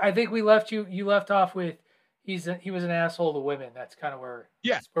 I think we left you. You left off with he was an asshole to women. That's kind of where.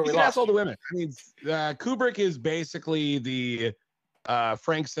 Yeah, where he's we an lost asshole you. to women. I mean, Kubrick is basically the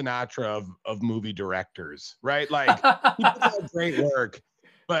Frank Sinatra of movie directors, right? Like he puts out great work,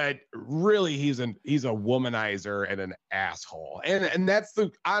 but really he's a womanizer and an asshole. And that's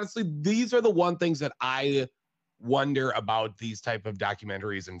honestly, these are the one things that I wonder about these type of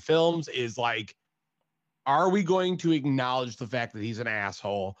documentaries and films is like, are we going to acknowledge the fact that he's an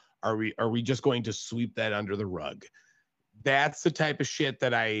asshole? Are we just going to sweep that under the rug? That's the type of shit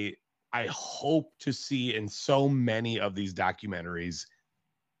that I hope to see in so many of these documentaries.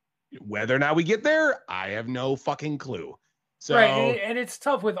 Whether or not we get there, I have no fucking clue. So, right, and it's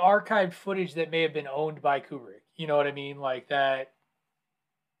tough with archived footage that may have been owned by Kubrick. You know what I mean? Like that.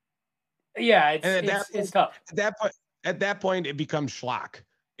 Yeah, it's tough. At that point, it becomes schlock.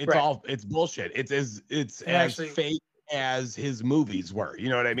 It's bullshit. It's as fake as his movies were. You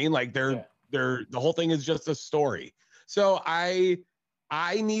know what I mean? Like they're the whole thing is just a story. So I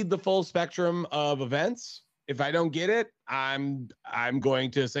need the full spectrum of events. If I don't get it, I'm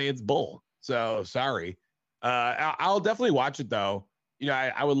going to say it's bull. So sorry. I'll definitely watch it though.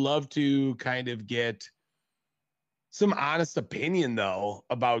 I would love to kind of get some honest opinion though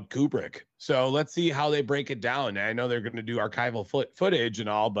about Kubrick. So let's see how they break it down. I know they're going to do archival footage and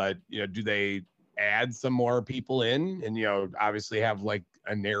all, but do they add some more people in and obviously have like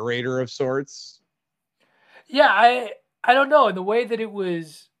a narrator of sorts? Yeah, I don't know. The way that it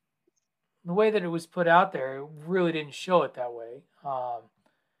was put out there, it really didn't show it that way.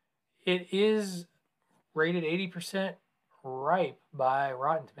 It is rated 80% ripe by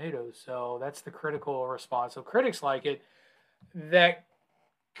Rotten Tomatoes, so that's the critical response. So critics like it. That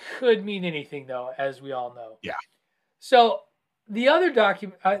could mean anything, though, as we all know. Yeah. So the other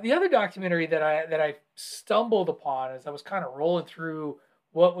documentary that I stumbled upon as I was kind of rolling through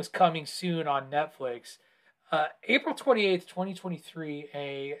what was coming soon on Netflix, April 28th, 2023,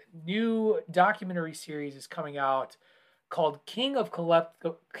 a new documentary series is coming out called King of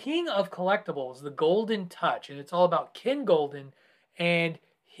Collectibles, The Golden Touch. And it's all about Ken Golden and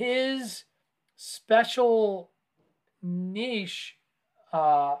his special niche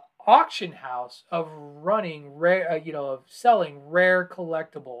auction house of running rare, of selling rare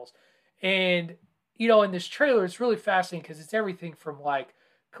collectibles. And, in this trailer, it's really fascinating because it's everything from like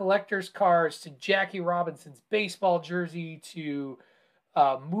collector's cards to Jackie Robinson's baseball jersey to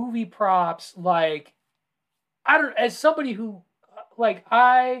movie props. Like, as somebody who,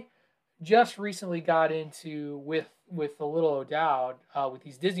 I just recently got into with the little O'Dowd with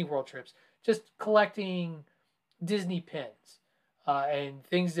these Disney World trips, just collecting Disney pins and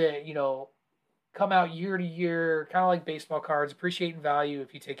things that, come out year to year, kind of like baseball cards, appreciate in value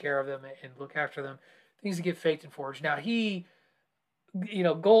if you take care of them and look after them, things that get faked and forged. Now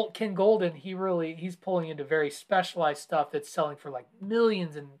Ken Golden, he's pulling into very specialized stuff that's selling for like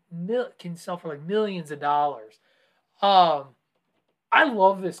millions can sell for like millions of dollars. I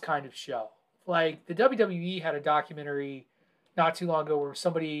love this kind of show. Like the WWE had a documentary not too long ago where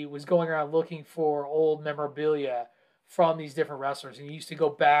somebody was going around looking for old memorabilia from these different wrestlers, and he used to go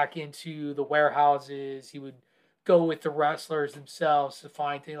back into the warehouses. He would go with the wrestlers themselves to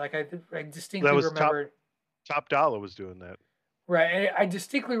find things. Like I distinctly remember Top Dollar was doing that. Right, and I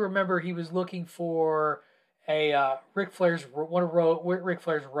distinctly remember he was looking for a Ric Flair's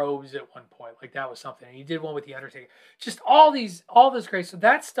robes at one point. Like that was something. And he did one with the Undertaker. Just all this great. So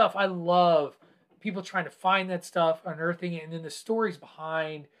that stuff I love. People trying to find that stuff, unearthing it, and then the stories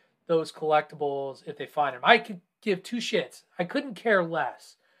behind those collectibles if they find them. I could give two shits. I couldn't care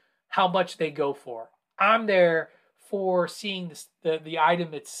less how much they go for. I'm there for seeing the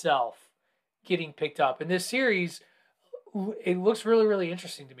item itself getting picked up. And this series, it looks really, really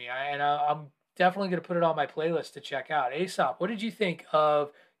interesting to me. I'm definitely going to put it on my playlist to check out. Aesop, what did you think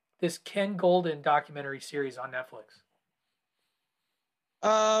of this Ken Golden documentary series on Netflix?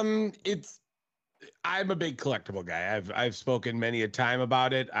 I'm a big collectible guy. I've spoken many a time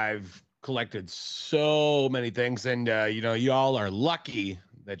about it. I've collected so many things, and you all are lucky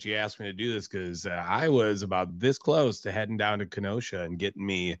that you asked me to do this, because I was about this close to heading down to Kenosha and getting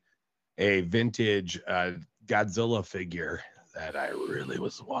me a vintage Godzilla figure that I really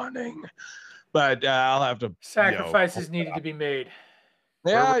was wanting. But I'll have to. Sacrifices needed to be made.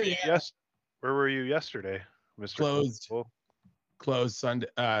 Yeah, Where were you yesterday, Mr. Closed. Closed Sunday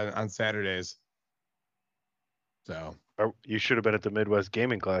on Saturdays. So you should have been at the Midwest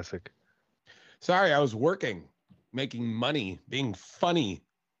Gaming Classic. Sorry, I was working, making money, being funny.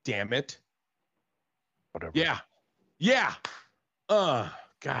 Damn it. Whatever. Yeah.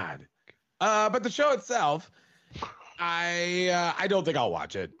 God. But the show itself, I don't think I'll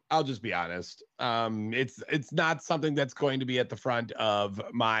watch it. I'll just be honest. It's not something that's going to be at the front of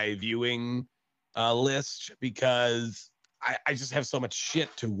my viewing list, because I just have so much shit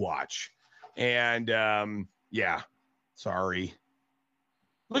to watch. And sorry.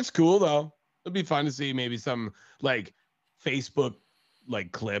 Looks cool though. It'll be fun to see maybe some like Facebook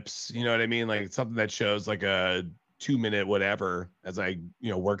like clips, you know what I mean? Like something that shows like a 2-minute whatever as I,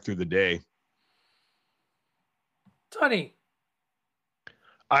 work through the day. Tony.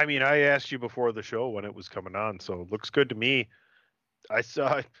 I mean, I asked you before the show when it was coming on, so it looks good to me. I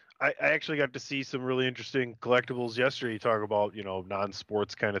actually got to see some really interesting collectibles yesterday. You talk about,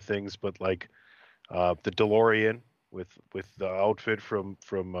 non-sports kind of things, but like the DeLorean with the outfit from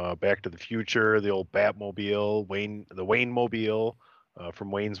Back to the Future, the old Batmobile, the Wayne Mobile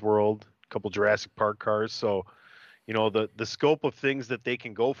from Wayne's World, a couple Jurassic Park cars. So, the scope of things that they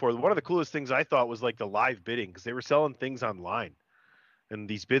can go for. One of the coolest things I thought was like the live bidding, because they were selling things online, and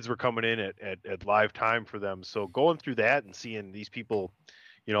these bids were coming in at live time for them. So going through that and seeing these people,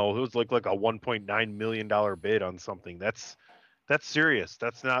 it was like a $1.9 million bid on something. That's serious.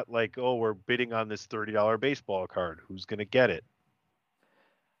 That's not like, oh, we're bidding on this $30 baseball card. Who's going to get it?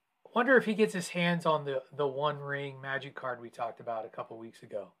 I wonder if he gets his hands on the One Ring Magic card we talked about a couple weeks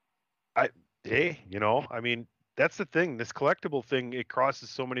ago. I mean, that's the thing. This collectible thing, it crosses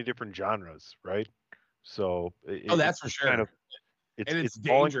so many different genres, right? So that's for sure. It's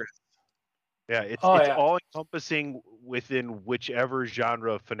dangerous. It's all encompassing within whichever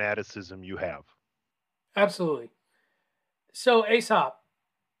genre of fanaticism you have. Absolutely. So Aesop,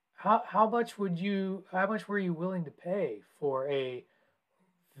 how much were you willing to pay for a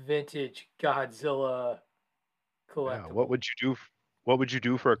vintage Godzilla collectible? Yeah, what would you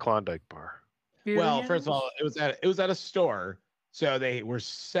do for a Klondike bar? Well, first of all, it was at a store, so they were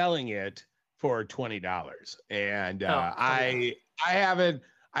selling it for $20, and I have it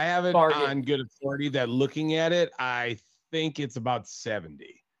on good authority that looking at it, I think it's about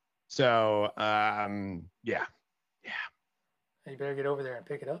 70. So yeah. You better get over there and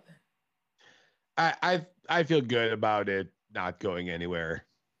pick it up then. I feel good about it not going anywhere.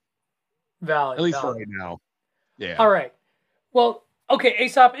 Valid. At least for right now. Yeah. All right. Well, okay,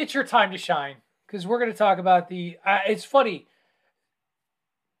 Aesop, it's your time to shine, because we're going to talk about the. It's funny.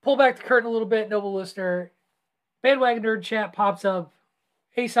 Pull back the curtain a little bit, noble listener. Bandwagon Nerd Chat pops up.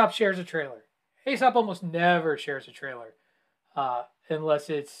 Aesop shares a trailer. Aesop almost never shares a trailer, unless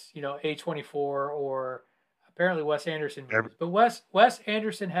it's A24 or apparently Wes Anderson movies. But Wes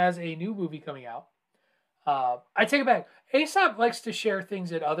Anderson has a new movie coming out. I take it back. Aesop likes to share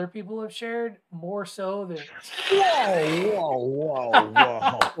things that other people have shared more so than. Whoa!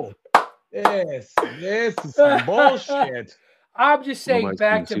 This is some bullshit. I'm just saying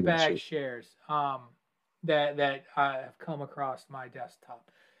back-to-back shares that have come across my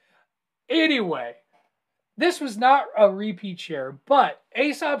desktop. Anyway, this was not a repeat share, but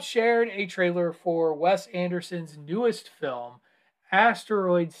Aesop shared a trailer for Wes Anderson's newest film,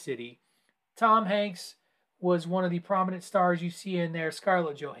 Asteroid City. Tom Hanks was one of the prominent stars you see in there.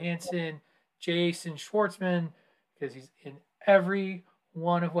 Scarlett Johansson, Jason Schwartzman, because he's in every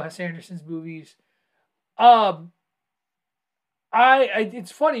one of Wes Anderson's movies.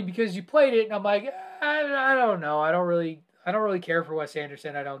 It's funny because you played it and I'm like, I don't know. I don't really care for Wes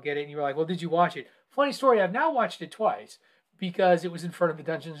Anderson. I don't get it. And you were like, well, did you watch it? Funny story. I've now watched it twice because it was in front of the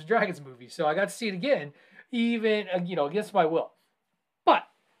Dungeons and Dragons movie. So I got to see it again, even, against my will. But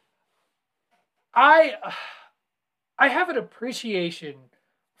I have an appreciation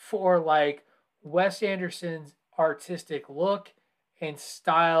for like Wes Anderson's artistic look and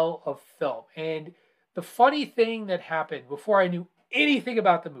style of film. And the funny thing that happened before I knew anything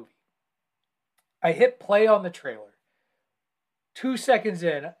about the movie, I hit play on the trailer. 2 seconds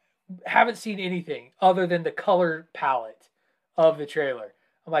in, haven't seen anything other than the color palette of the trailer.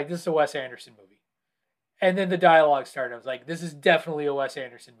 I'm like, this is a Wes Anderson movie. And then the dialogue started. I was like, this is definitely a Wes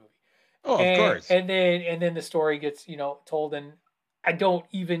Anderson movie. Oh, of and, course. And then the story gets, told, and I don't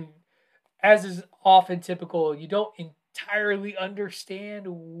even, as is often typical, you don't entirely understand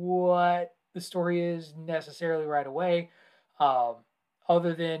what the story is necessarily right away,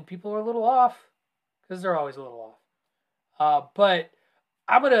 other than people are a little off, because they're always a little off. But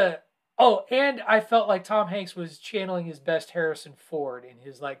I'm gonna. Oh, and I felt like Tom Hanks was channeling his best Harrison Ford in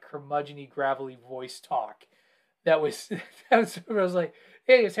his like curmudgeony, gravelly voice talk. That was I was like,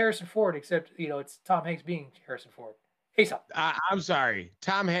 hey, it's Harrison Ford, except it's Tom Hanks being Harrison Ford. Hey, Tom. I'm sorry,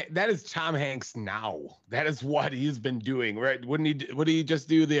 that is Tom Hanks now. That is what he's been doing, right? What did he just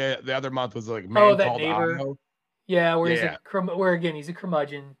do the other month? Was like Man that Called Neighbor. Otto. Yeah, where he's where again he's a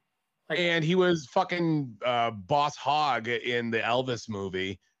curmudgeon. And he was fucking Boss Hogg in the Elvis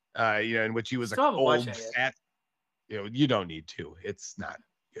movie, in which he was a old fat. You don't need to. It's not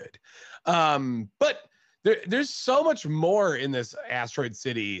good. But there's so much more in this Asteroid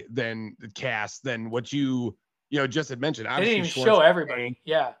City than the cast than what you just had mentioned. They didn't even show everybody.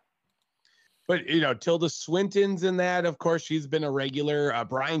 Yeah. But Tilda Swinton's in that. Of course, she's been a regular.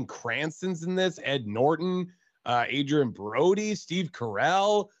 Bryan Cranston's in this. Ed Norton, Adrian Brody, Steve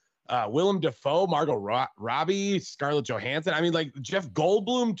Carell. Willem Dafoe, Margot Robbie, Scarlett Johansson. I mean, like Jeff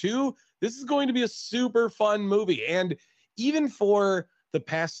Goldblum too. This is going to be a super fun movie. And even for the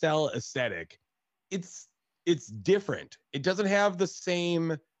pastel aesthetic, it's different. It doesn't have the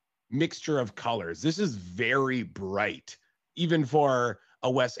same mixture of colors. This is very bright, even for a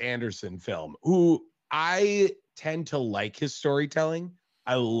Wes Anderson film, who I tend to like his storytelling.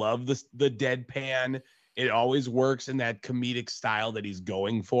 I love the deadpan. It always works in that comedic style that he's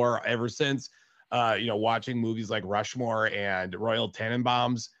going for ever since, watching movies like Rushmore and Royal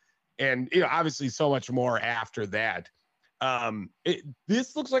Tenenbaums, and obviously so much more after that.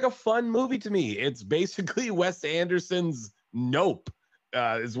 This looks like a fun movie to me. It's basically Wes Anderson's Nope,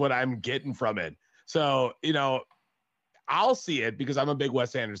 is what I'm getting from it. So I'll see it because I'm a big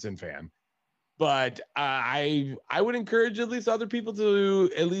Wes Anderson fan. But I would encourage at least other people to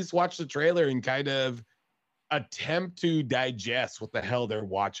at least watch the trailer and kind of attempt to digest what the hell they're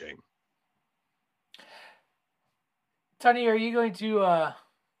watching. Tony, are you going to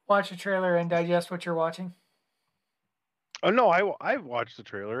watch the trailer and digest what you're watching? Oh no, I watched the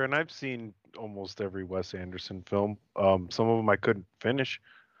trailer and I've seen almost every Wes Anderson film. Some of them I couldn't finish.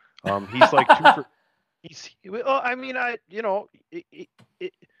 He's like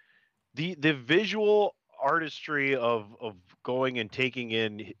the visual artistry of going and taking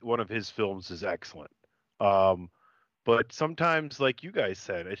in one of his films is excellent. But sometimes, like you guys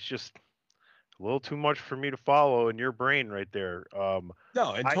said, it's just a little too much for me to follow in your brain right there. No,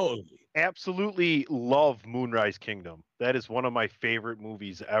 and totally. I absolutely love Moonrise Kingdom. That is one of my favorite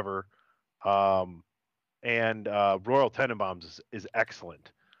movies ever. And Royal Tenenbaums is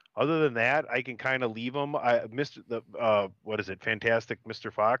excellent. Other than that, I can kind of leave them. What is it? Fantastic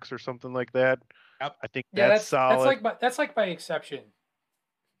Mr. Fox or something like that. Yep. I think that's solid. That's like my exception.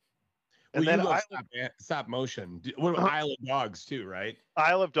 And then stop motion. What about Isle of Dogs too, right?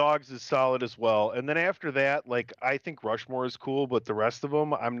 Isle of Dogs is solid as well. And then after that, like I think Rushmore is cool, but the rest of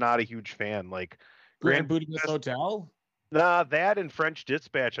them, I'm not a huge fan. Like Grand Budapest Hotel. Nah, that and French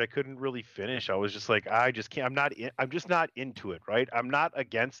Dispatch, I couldn't really finish. I was just like, I just can't. I'm just not into it. Right? I'm not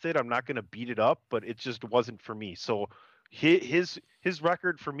against it. I'm not going to beat it up, but it just wasn't for me. So his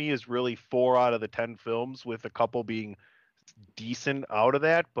record for me is really 4 out of the 10 films, with a couple being decent out of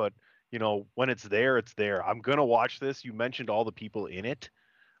that. But when it's there, it's there. I'm gonna watch this. You mentioned all the people in it.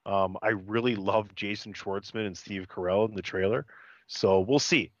 I really love Jason Schwartzman and Steve Carell in the trailer, so we'll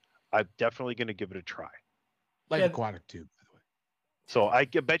see. I'm definitely gonna give it a try. Like Aquatic too, by the way. So I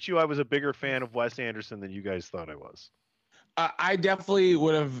bet you I was a bigger fan of Wes Anderson than you guys thought I was. I definitely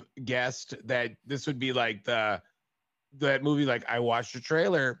would have guessed that this would be like that movie. Like I watched the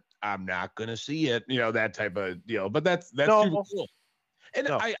trailer, I'm not gonna see it. That type of deal. But that's super cool. And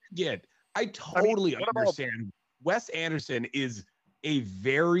no. I totally understand. Wes Anderson is a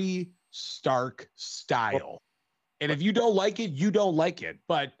very stark style. And if you don't like it, you don't like it.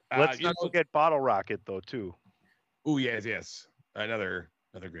 But let's not forget Bottle Rocket though, too. Oh, yes. Another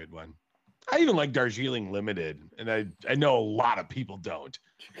good one. I even like Darjeeling Limited, and I know a lot of people don't.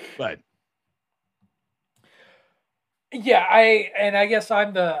 But yeah, I guess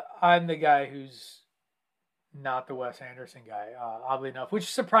I'm the guy who's not the Wes Anderson guy, oddly enough,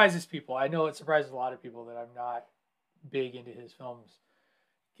 which surprises people. I know it surprises a lot of people that I'm not big into his films,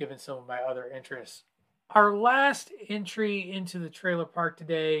 given some of my other interests. our last entry into the trailer park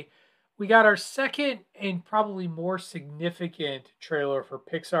today, we got our second and probably more significant trailer for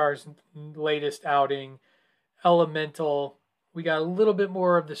Pixar's latest outing, Elemental. We got a little bit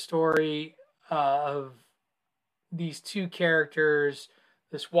more of the story of these two characters,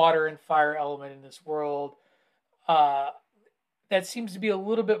 this water and fire element in this world. That seems to be a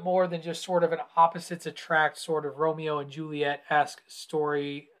little bit more than just sort of an opposites attract sort of Romeo and Juliet-esque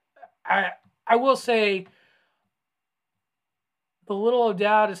story. I will say the little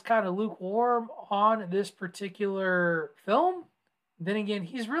O'Dowd is kind of lukewarm on this particular film. Then again,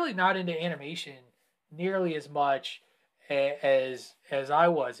 he's really not into animation nearly as much as I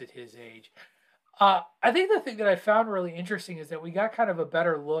was at his age. I think the thing that I found really interesting is that we got kind of a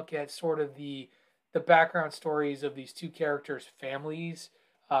better look at sort of the background stories of these two characters' families,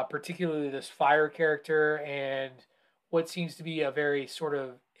 particularly this fire character and what seems to be a very sort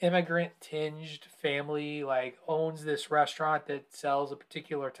of immigrant tinged family, like owns this restaurant that sells a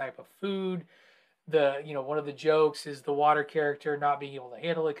particular type of food. One of the jokes is the water character not being able to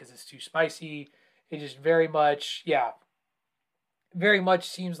handle it because it's too spicy. It just very much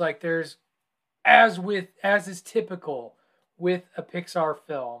seems like there's, as is typical with a Pixar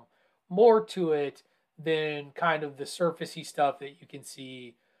film, more to it than kind of the surfacey stuff that you can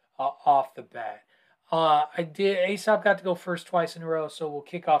see off the bat. Aesop got to go first twice in a row, so we'll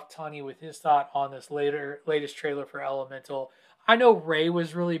kick off Tony with his thought on this latest trailer for Elemental. I know Ray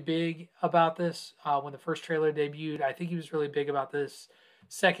was really big about this when the first trailer debuted. I think he was really big about this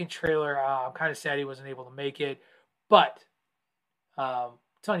second trailer. I'm kind of sad he wasn't able to make it. But,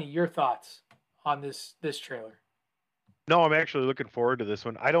 Tony, your thoughts on this trailer? No, I'm actually looking forward to this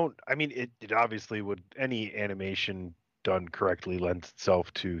one. It obviously would, any animation done correctly lends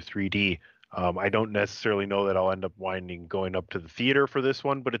itself to 3D. I don't necessarily know that I'll end up going up to the theater for this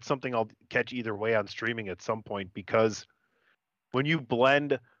one, but it's something I'll catch either way on streaming at some point, because when you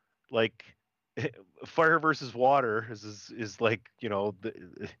blend like fire versus water is like,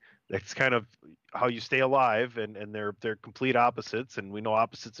 that's kind of how you stay alive, and they're complete opposites, and we know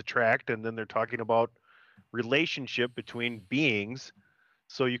opposites attract, and then they're talking about relationship between beings.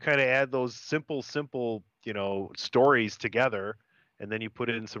 So you kind of add those simple, stories together, and then you put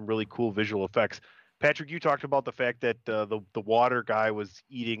in some really cool visual effects. Patrick, you talked about the fact that the water guy was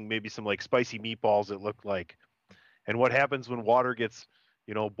eating maybe some like spicy meatballs, it looked like. And what happens when water gets,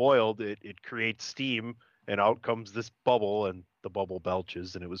 boiled, it creates steam, and out comes this bubble, and the bubble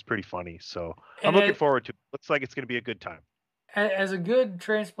belches, and it was pretty funny. So I'm looking forward to it. Looks like it's going to be a good time. As a good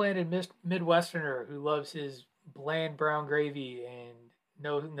transplanted Midwesterner who loves his bland brown gravy and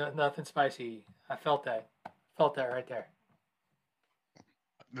nothing spicy, I felt that right there.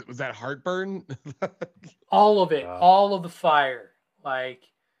 Was that heartburn? All of it, all of the fire. Like,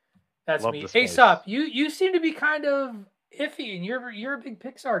 that's me. Aesop, you seem to be kind of iffy, and you're a big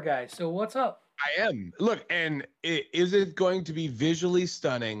Pixar guy. So what's up? I am. Look, and is it going to be visually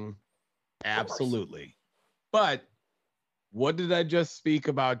stunning? Absolutely. But what did I just speak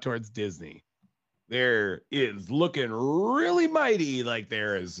about towards Disney? There is looking really mighty like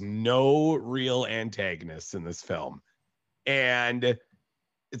there is no real antagonists in this film. And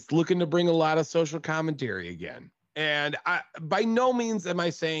it's looking to bring a lot of social commentary again. And by no means am I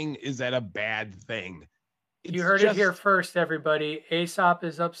saying is that a bad thing. You heard it here first, everybody. Aesop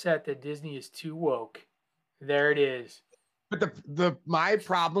is upset that Disney is too woke. There it is. But my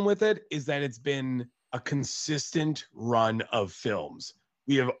problem with it is that it's been a consistent run of films.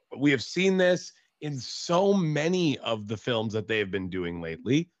 We have seen this in so many of the films that they have been doing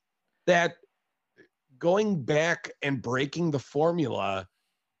lately, that going back and breaking the formula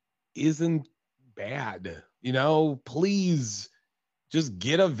isn't bad. Please just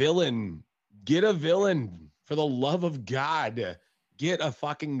get a villain. Get a villain, for the love of God. Get a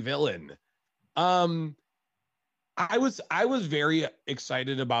fucking villain. I was very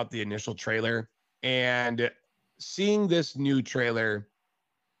excited about the initial trailer, and seeing this new trailer,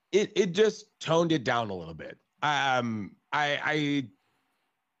 it just toned it down a little bit. I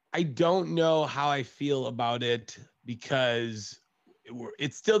don't know how I feel about it, because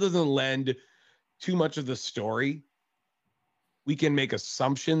it still doesn't lend too much of the story. We can make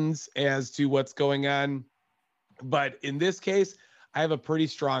assumptions as to what's going on, but in this case, I have a pretty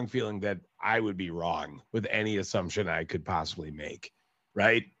strong feeling that I would be wrong with any assumption I could possibly make.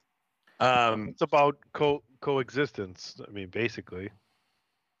 Right? It's about coexistence. I mean, basically.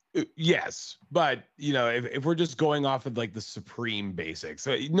 Yes, but if we're just going off of like the supreme basics,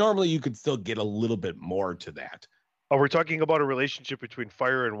 normally you could still get a little bit more to that. Oh, we're talking about a relationship between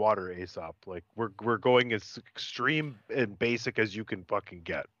fire and water, Aesop. Like we're going as extreme and basic as you can fucking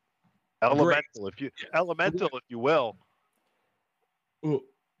get. Elemental, if you will. Ooh,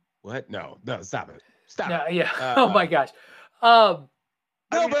 what? No, stop it. Stop No, it. yeah. Oh my gosh. No,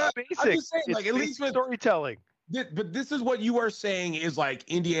 I mean, but basic. I'm just saying, It's like, at least with storytelling. But this is what you are saying is like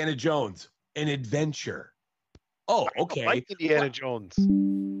Indiana Jones, an adventure. Oh, okay. Like Indiana Jones.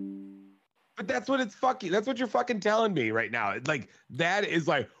 But that's what that's what you're fucking telling me right now. Like, that is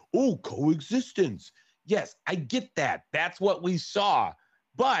like, oh, coexistence. Yes, I get that. That's what we saw.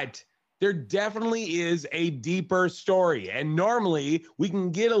 But there definitely is a deeper story. And normally we can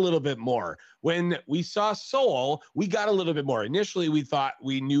get a little bit more. When we saw Soul, we got a little bit more. Initially, we thought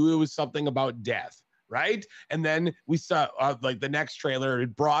we knew it was something about death, right? And then we saw like the next trailer,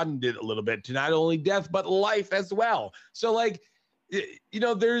 it broadened it a little bit to not only death, but life as well. So like, you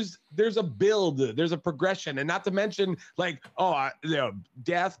know, there's a build, there's a progression, and not to mention like, you know,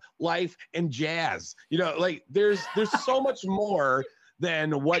 death, life, and jazz. You know, like there's so much more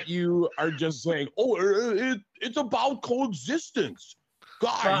than what you are just saying. Oh, it's about coexistence.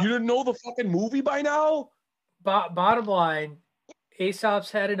 God, you didn't know the fucking movie by now? Bottom line,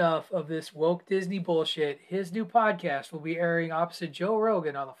 Aesop's had enough of this woke Disney bullshit. His new podcast will be airing opposite Joe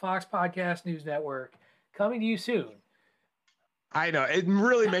Rogan on the Fox Podcast News Network. Coming to you soon. I know it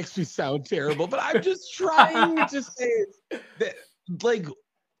really makes me sound terrible, but I'm just trying to say that, like,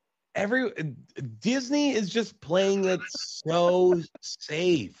 Disney is just playing it so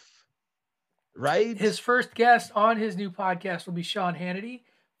safe, right? His first guest on his new podcast will be Sean Hannity,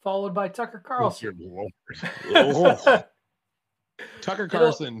 followed by Tucker Carlson. Tucker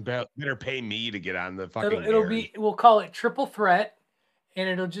Carlson better pay me to get on the fucking. We'll call it Triple Threat, and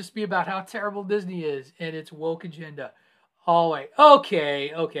it'll just be about how terrible Disney is and its woke agenda. Oh wait,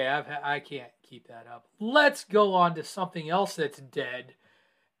 okay, I can't keep that up. Let's go on to something else that's dead.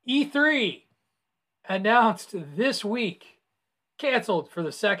 E3 announced this week, canceled for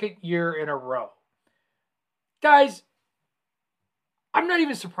the second year in a row. Guys, I'm not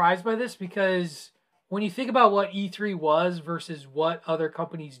even surprised by this because when you think about what E3 was versus what other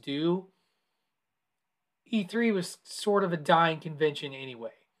companies do, E3 was sort of a dying convention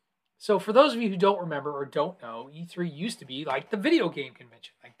anyway. So for those of you who don't remember or don't know, E3 used to be like the video game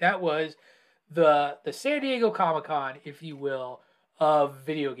convention. Like that was the San Diego Comic-Con, if you will, of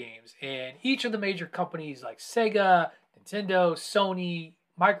video games. And each of the major companies like Sega, Nintendo, Sony,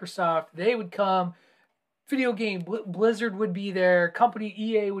 Microsoft, they would come. Video game Blizzard would be there, company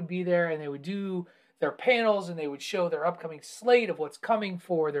EA would be there, and they would do their panels and they would show their upcoming slate of what's coming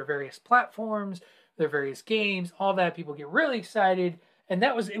for their various platforms, their various games, all that. People get really excited. And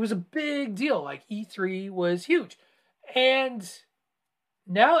it was a big deal. Like E3 was huge. And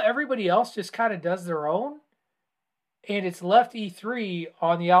now everybody else just kind of does their own. And it's left E3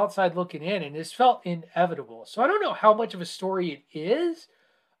 on the outside looking in. And it's felt inevitable. So I don't know how much of a story it is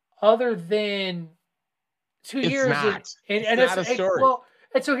other than 2 years. It's not a story. Well,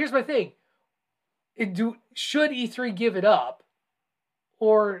 and so here's my thing. Should E3 give it up?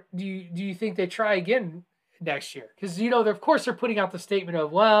 Or do you think they try again next year? Because, you know, of course they're putting out the statement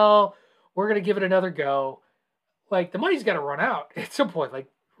of, well, we're going to give it another go. Like, the money's got to run out at some point. Like,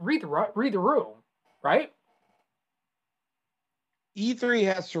 read the room, right? E3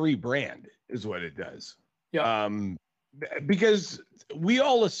 has to rebrand is what it does. Yeah. Because we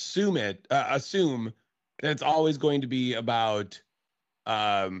all assume that it's always going to be about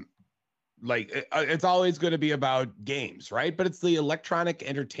it's always going to be about games, right? But it's the Electronic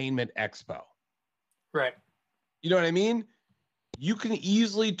Entertainment Expo. Right. You know what I mean? You can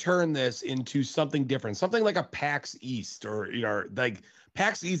easily turn this into something different, something like a PAX East, or, you know, like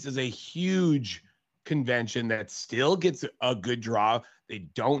PAX East is a huge convention that still gets a good draw. They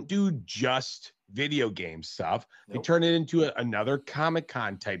don't do just video game stuff. Nope. They turn it into another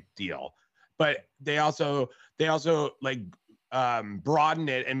Comic-Con type deal, but they also like broaden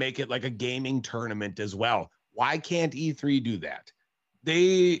it and make it like a gaming tournament as well. Why can't E3 do that?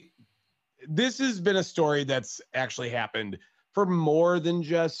 This has been a story that's actually happened for more than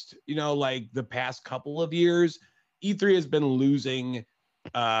just, you know, like the past couple of years. E3 has been losing, you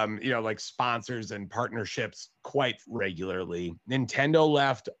know, like sponsors and partnerships quite regularly. Nintendo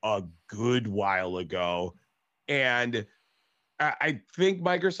left a good while ago. And I think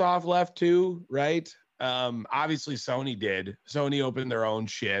Microsoft left too, right? Obviously Sony did. Sony opened their own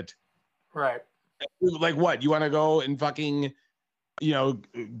shit. Right. Like what? You want to go and fucking, you know,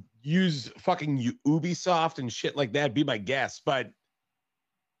 use fucking Ubisoft and shit like that? Be my guest. But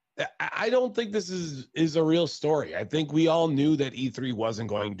I don't think this is a real story. I think we all knew that E3 wasn't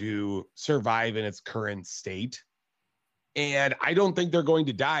going to survive in its current state. And I don't think they're going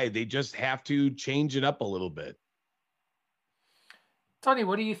to die. They just have to change it up a little bit. Tony,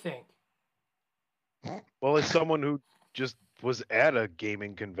 what do you think? Well, as someone who just was at a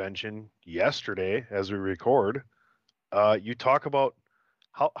gaming convention yesterday, as we record, you talk about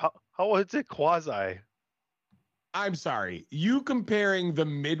how is it quasi? I'm sorry. You comparing the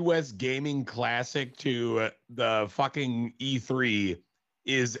Midwest Gaming Classic to the fucking E3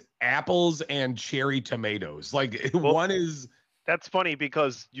 is apples and cherry tomatoes. Like Well, one is. That's funny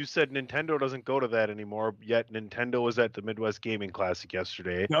because you said Nintendo doesn't go to that anymore, yet Nintendo was at the Midwest Gaming Classic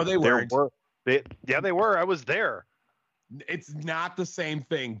yesterday. No, they weren't. They were. I was there. It's not the same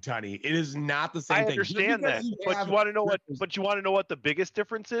thing, Tunney. It is not the same I thing. understand that, but you want to know what? But you want to know what the biggest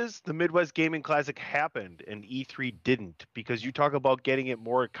difference is? The Midwest Gaming Classic happened, and E3 didn't, because you talk about getting it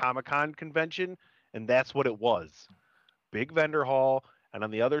more at Comic-Con convention, and that's what it was. Big vendor hall, and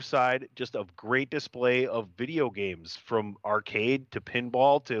on the other side, just a great display of video games, from arcade to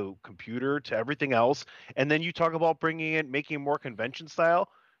pinball to computer to everything else. And then you talk about bringing it, making it more convention style.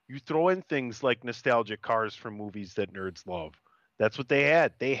 You throw in things like nostalgic cars from movies that nerds love. That's what they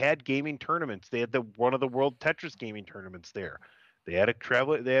had. They had gaming tournaments. They had one of the World Tetris gaming tournaments there. They had a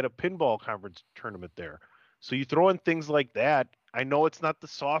pinball conference tournament there. So you throw in things like that. I know it's not the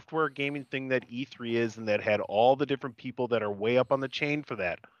software gaming thing that E3 is, and that had all the different people that are way up on the chain for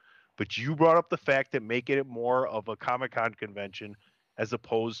that. But you brought up the fact that making it more of a Comic-Con convention as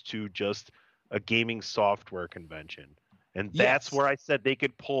opposed to just a gaming software convention. And that's where I said they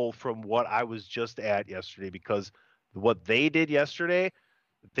could pull from what I was just at yesterday, because what they did yesterday,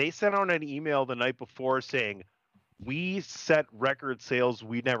 they sent out an email the night before saying, we set record sales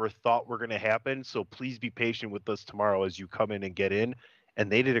we never thought were going to happen, so please be patient with us tomorrow as you come in and get in.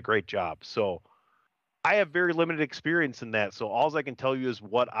 And they did a great job. So I have very limited experience in that. So all I can tell you is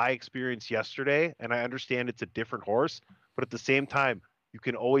what I experienced yesterday, and I understand it's a different horse, but at the same time, you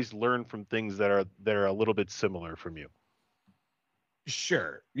can always learn from things that are a little bit similar from you.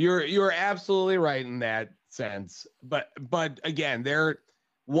 Sure, you're absolutely right in that sense, but again,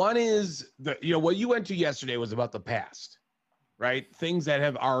 one is what you went to yesterday was about the past, right? Things that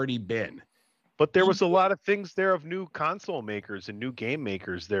have already been. But there was a lot of things there of new console makers and new game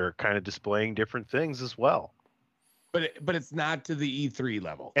makers there, kind of displaying different things as well. But it's not to the E3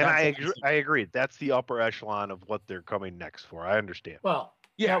 level. And I agree. That's the upper echelon of what they're coming next for. I understand. Well,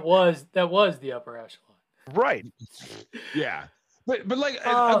 yeah, that was the upper echelon. Right. Yeah. But like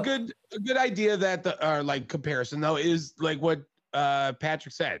a good idea that like comparison though is like what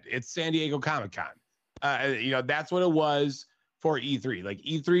Patrick said. It's San Diego Comic-Con. That's what it was for E3. Like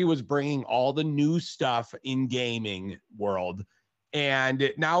E3 was bringing all the new stuff in gaming world,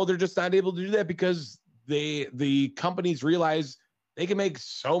 and now they're just not able to do that because the companies realize they can make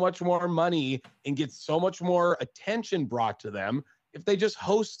so much more money and get so much more attention brought to them if they just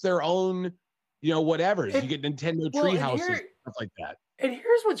host their own, whatever. You get Nintendo Treehouses, stuff like that. And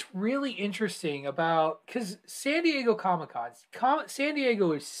here's what's really interesting about, because San Diego Comic-Con, San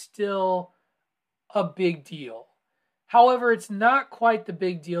Diego is still a big deal. However, it's not quite the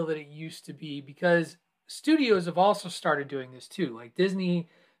big deal that it used to be, because studios have also started doing this too. Like Disney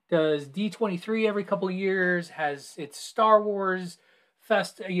does D23 every couple of years, has its Star Wars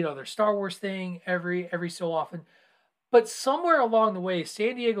their Star Wars thing every so often. But somewhere along the way,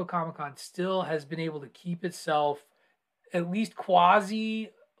 San Diego Comic-Con still has been able to keep itself at least quasi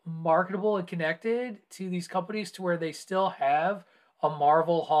marketable and connected to these companies, to where they still have a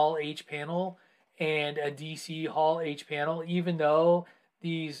Marvel Hall H panel and a DC Hall H panel, even though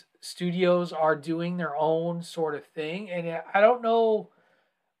these studios are doing their own sort of thing. And I don't know,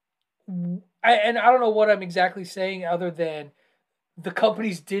 I don't know what I'm exactly saying, other than the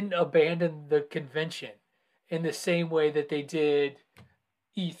companies didn't abandon the convention in the same way that they did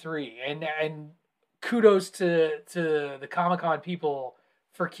E3. And kudos to the Comic-Con people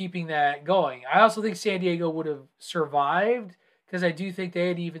for keeping that going. I also think San Diego would have survived, because I do think they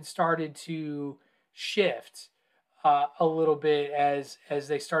had even started to shift a little bit as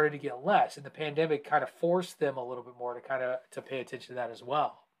they started to get less, and the pandemic kind of forced them a little bit more to pay attention to that as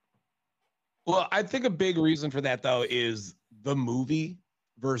well. Well, I think a big reason for that though is the movie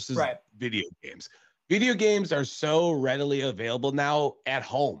versus video games. Video games are so readily available now at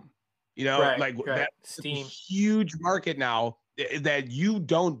home. That's Steam. A huge market now that you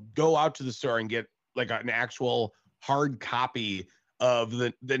don't go out to the store and get like an actual hard copy of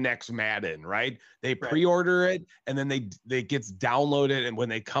the next Madden, right? They pre-order it, and then they gets downloaded, and when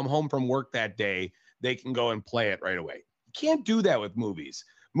they come home from work that day, they can go and play it right away. You can't do that with movies.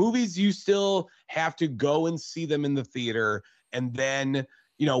 Movies, you still have to go and see them in the theater, and then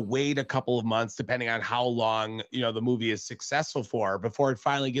wait a couple of months, depending on how long, the movie is successful for, before it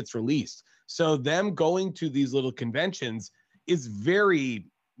finally gets released. So them going to these little conventions is very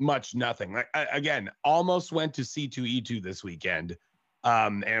much nothing. Like again, almost went to C2E2 this weekend.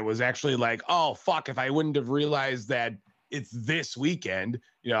 And it was actually like, oh fuck, if I wouldn't have realized that it's this weekend,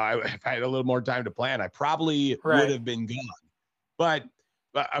 if I had a little more time to plan, I probably would have been gone. But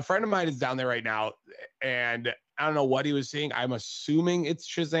a friend of mine is down there right now, and I don't know what he was seeing. I'm assuming it's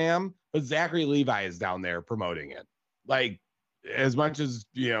Shazam, but Zachary Levi is down there promoting it. Like, as much as,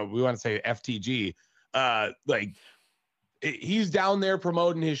 we want to say FTG, he's down there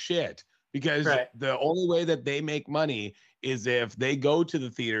promoting his shit, because the only way that they make money is if they go to the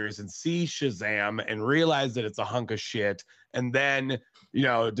theaters and see Shazam and realize that it's a hunk of shit, and then,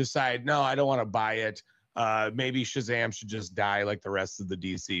 decide, no, I don't want to buy it. Maybe Shazam should just die like the rest of the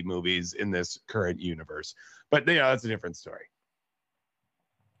DC movies in this current universe. But, that's a different story.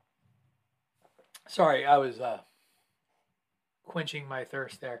 Sorry, I was quenching my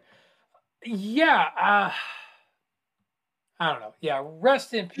thirst there. Yeah, I don't know. Yeah,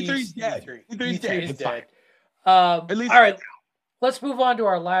 rest in peace. E3's dead. E3 is dead. At least all right, let's move on to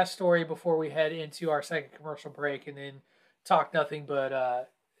our last story before we head into our second commercial break, and then talk nothing but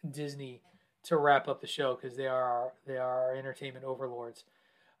Disney to wrap up the show, because they are our entertainment overlords.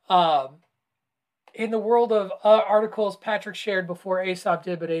 In the world of articles Patrick shared before Aesop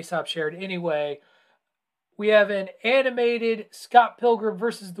did, but Aesop shared anyway, we have an animated Scott Pilgrim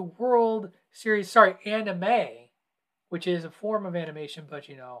versus the World series. Sorry, anime, which is a form of animation, but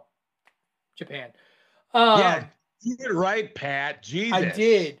Japan. Yeah, you did it right, Pat. Jesus.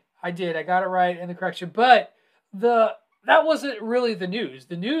 I did. I got it right in the correction. But that wasn't really the news.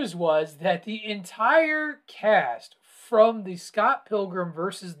 The news was that the entire cast from the Scott Pilgrim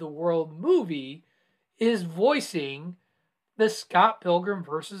versus the World movie is voicing the Scott Pilgrim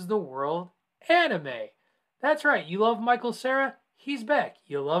versus the World anime. That's right. You love Michael Cera? He's back.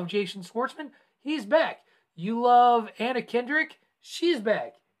 You love Jason Schwartzman? He's back. You love Anna Kendrick? She's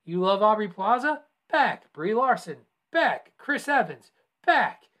back. You love Aubrey Plaza? Back. Brie Larson? Back. Chris Evans?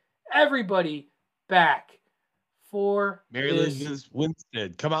 Back. Everybody back for Mary Elizabeth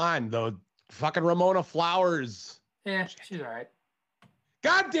Winstead. Come on, though. Fucking Ramona Flowers. Yeah, she's all right.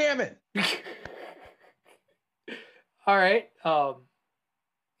 God damn it. All right.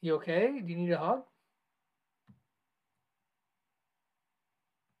 You okay? Do you need a hug?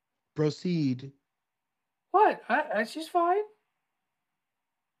 Proceed. What? She's fine.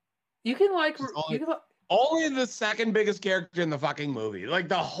 You can only the second biggest character in the fucking movie. Like,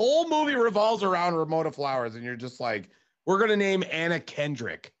 the whole movie revolves around Ramona Flowers, and you're just like, we're gonna name Anna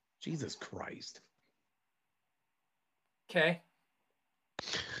Kendrick. Jesus Christ. Okay.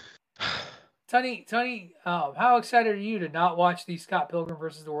 Tony, how excited are you to not watch the Scott Pilgrim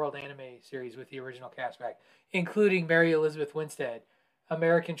versus the World anime series with the original cast back, including Mary Elizabeth Winstead,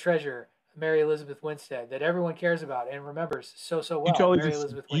 American Treasure, Mary Elizabeth Winstead, that everyone cares about and remembers so well?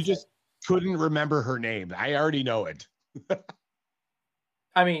 You just couldn't remember her name. I already know it.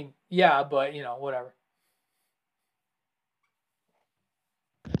 I mean, yeah, but whatever.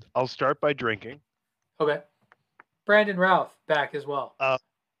 I'll start by drinking. Okay. Brandon Routh back as well.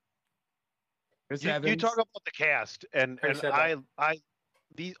 You talk about the cast, and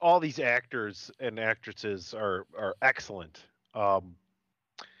all these actors and actresses are excellent.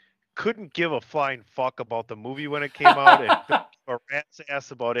 Couldn't give a flying fuck about the movie when it came out, and a rat's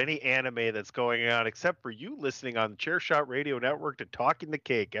ass about any anime that's going on, except for you listening on the Chairshot Radio Network to Talking the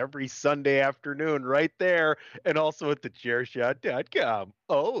Cake every Sunday afternoon right there, and also at thechairshot.com.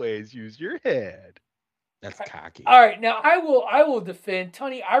 Always use your head. That's cocky. All right, now I will defend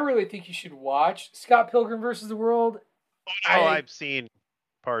Tony. I really think you should watch Scott Pilgrim versus the World. I've seen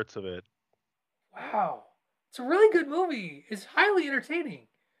parts of it. Wow, it's a really good movie. It's highly entertaining.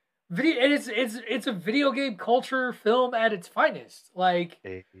 It's a video game culture film at its finest. Like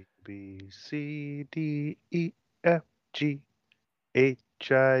A B C D E F G H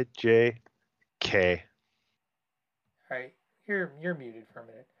I J K. All right, you're muted for a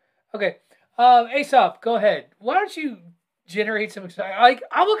minute. Okay. Aesop, go ahead. Why don't you generate some excitement? Like,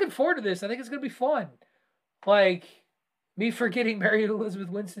 I'm looking forward to this. I think it's going to be fun. Like, me forgetting Mary Elizabeth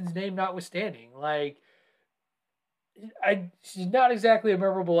Winstead's name notwithstanding. Like, she's not exactly a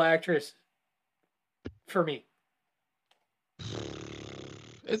memorable actress for me.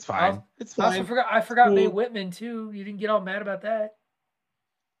 It's fine. It's fine. I forgot Mae Whitman, too. You didn't get all mad about that.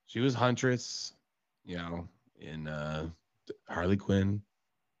 She was Huntress, in Harley Quinn.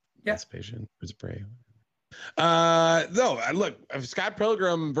 Yes, patient. Birds of Prey. No, look, Scott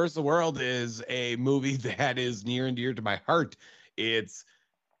Pilgrim versus the World is a movie that is near and dear to my heart. It's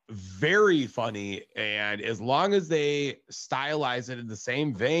very funny, and as long as they stylize it in the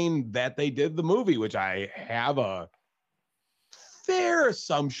same vein that they did the movie, which I have a fair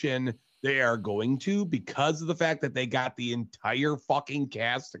assumption they are going to, because of the fact that they got the entire fucking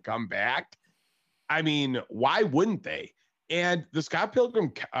cast to come back. I mean, why wouldn't they? And the Scott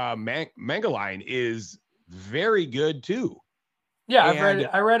Pilgrim manga line is very good too. Yeah,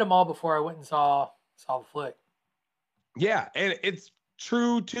 I read them all before I went and saw the flick. Yeah, and it's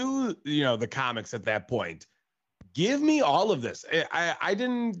true to, you know, the comics at that point. Give me all of this. I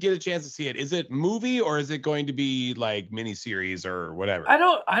didn't get a chance to see it. Is it movie or is it going to be like miniseries or whatever? I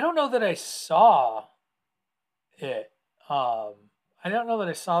don't know that I saw it. I don't know that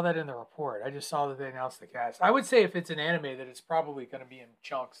I saw that in the report. I just saw that they announced the cast. I would say if it's an anime, that it's probably going to be in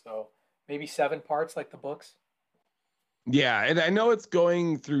chunks, though. Maybe 7 parts, like the books. Yeah, and I know it's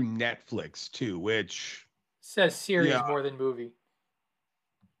going through Netflix too, which says series more than movie.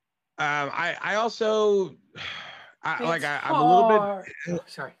 I also I'm a little bit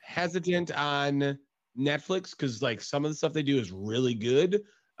hesitant on Netflix because like some of the stuff they do is really good,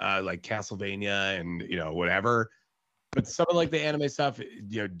 like Castlevania and whatever. But some of like the anime stuff,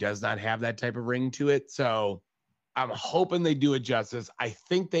 does not have that type of ring to it. So I'm hoping they do it justice. I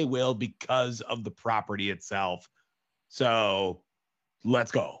think they will because of the property itself. So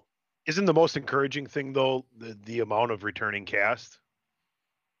let's go. Isn't the most encouraging thing though the amount of returning cast?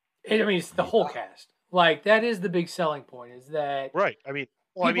 I mean, it's the whole cast. Like that is the big selling point. Is that right? I mean,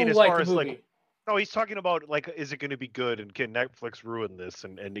 as like far as movie. like. No, he's talking about like, is it going to be good, and can Netflix ruin this,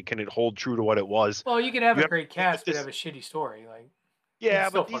 and can it hold true to what it was? Well, you can have a great cast, but have a shitty story. Like, yeah,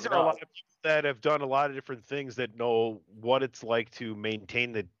 but these are a lot of people that have done a lot of different things that know what it's like to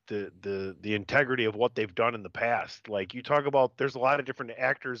maintain the integrity of what they've done in the past. Like you talk about, there's a lot of different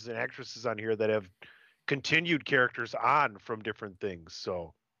actors and actresses on here that have continued characters on from different things.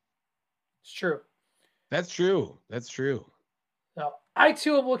 So it's true. That's true. That's true. No, I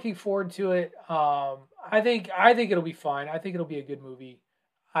too am looking forward to it. I think it'll be fine. I think it'll be a good movie.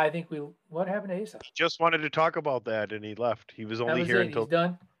 I think what happened to Asa? He just wanted to talk about that and he left. He was only here until he's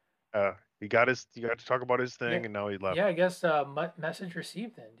done. He got to talk about his thing and now he left. Yeah, I guess message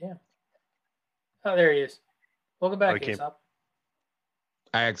received then. Damn. Oh, there he is. Welcome back, Aesop.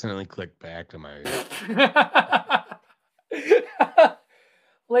 I accidentally clicked back to my.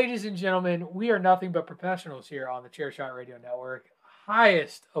 Ladies and gentlemen, we are nothing but professionals here on the Chairshot Radio Network.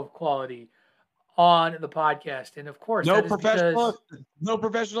 Highest of quality on the podcast. And of course, no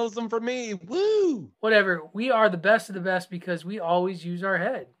professionalism for me. Woo! Whatever. We are the best of the best because we always use our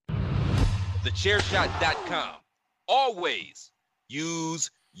head. TheChairShot.com. Always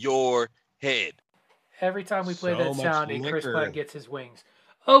use your head. Every time we play that sound, and Chris Platt gets his wings.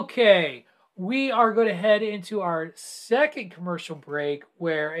 Okay. We are going to head into our second commercial break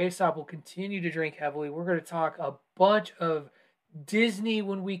where Aesop will continue to drink heavily. We're going to talk a bunch of Disney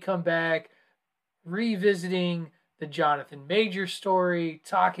when we come back, revisiting the Jonathan Major story,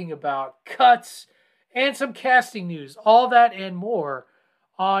 talking about cuts, and some casting news. All that and more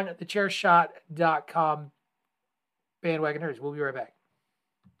on thechairshot.com. Bandwagon Nerds. We'll be right back.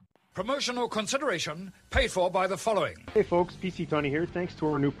 Promotional consideration paid for by the following. Hey folks, PC Tony here. Thanks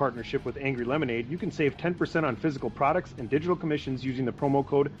to our new partnership with Angry Lemonade, you can save 10% on physical products and digital commissions using the promo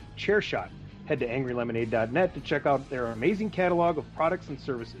code ChairShot. Head to angrylemonade.net to check out their amazing catalog of products and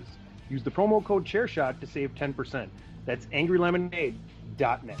services. Use the promo code ChairShot to save 10%. That's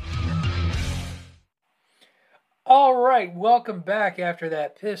angrylemonade.net. All right, welcome back after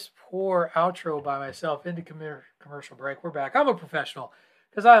that piss poor outro by myself into commercial break. We're back. I'm a professional.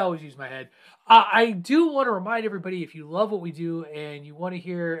 Because I always use my head. I do want to remind everybody, if you love what we do and you want to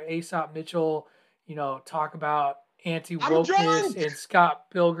hear Aesop Mitchell, talk about anti-wokeness and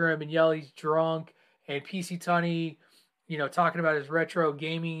Scott Pilgrim and yell he's drunk, and PC Tunney, talking about his retro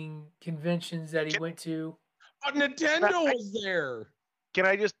gaming conventions that he went to. Nintendo was there. Can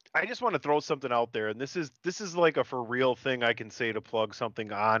I just want to throw something out there, and this is like a for real thing I can say to plug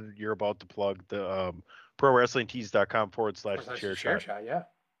something on. You're about to plug the ProWrestlingTees.com/chairshot. Yeah.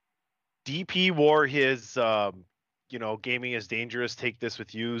 DP wore his, gaming is dangerous. Take this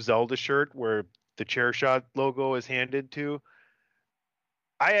with you Zelda shirt where the Chairshot logo is handed to.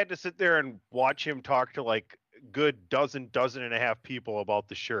 I had to sit there and watch him talk to like good dozen and a half people about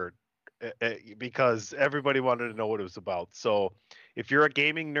the shirt because everybody wanted to know what it was about. So if you're a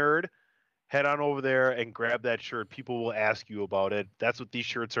gaming nerd, head on over there and grab that shirt. People will ask you about it. That's what these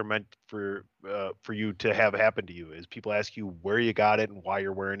shirts are meant for you to have happen to you, is people ask you where you got it and why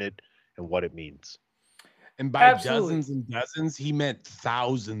you're wearing it and what it means. And by dozens and dozens, he meant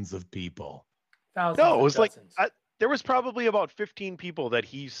thousands of people. Thousands. No, it was like there was probably about 15 people that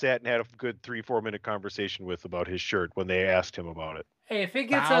he sat and had a good 3-4 minute conversation with about his shirt when they asked him about it. Hey, if it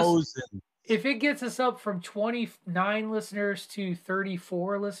gets If it gets us up from 29 listeners to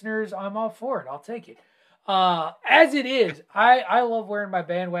 34 listeners, I'm all for it. I'll take it. As it is, I love wearing my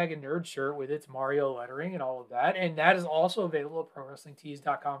Bandwagon Nerd shirt with its Mario lettering and all of that. And that is also available at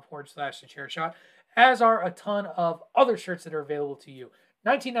prowrestlingtees.com/thechairshot, as are a ton of other shirts that are available to you.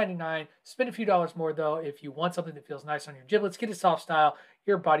 $19.99. Spend a few dollars more, though, if you want something that feels nice on your giblets. Get it soft style.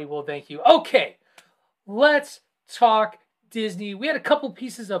 Your body will thank you. Okay, let's talk Disney. We had a couple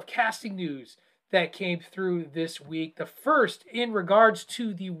pieces of casting news that came through this week. The first in regards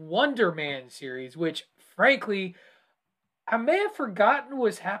to the Wonder Man series, which frankly, I may have forgotten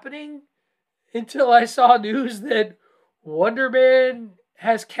was happening until I saw news that Wonder Man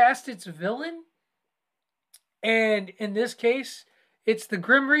has cast its villain. And in this case, it's the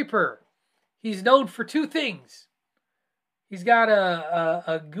Grim Reaper. He's known for two things. He's got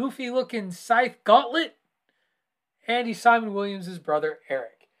a goofy looking scythe gauntlet, and he's Simon Williams' brother,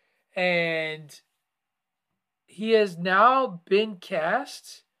 Eric. And he has now been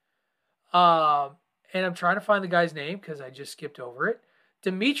cast. And I'm trying to find the guy's name because I just skipped over it.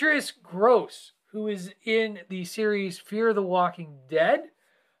 Demetrius Gross, who is in the series Fear the Walking Dead,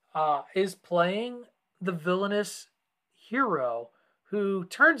 is playing the villainous hero who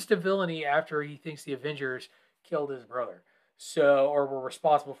turns to villainy after he thinks the Avengers killed his brother. Or were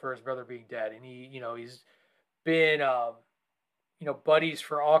responsible for his brother being dead. And he's been, buddies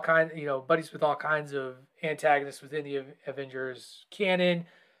for all kinds, buddies with all kinds of antagonists within the Avengers canon.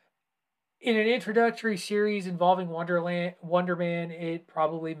 In an introductory series involving Wonder Man, it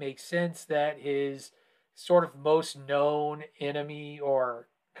probably makes sense that his sort of most known enemy or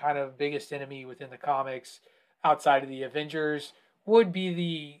kind of biggest enemy within the comics outside of the Avengers would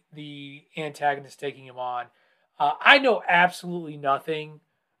be the antagonist taking him on. I know absolutely nothing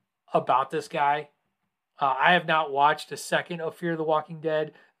about this guy. I have not watched a second of Fear the Walking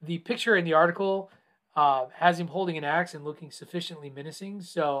Dead. The picture in the article has him holding an axe and looking sufficiently menacing,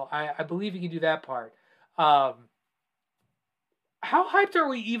 so I believe he can do that part. How hyped are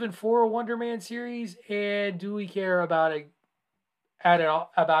we even for a Wonder Man series, and do we care about it at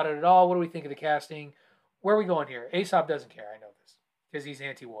all? What do we think of the casting? Where are we going here? Aesop doesn't care. I know this because he's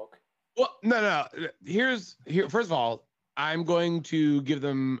anti-woke. Well, no. Here. First of all, I'm going to give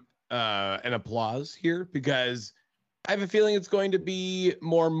them an applause here because I have a feeling it's going to be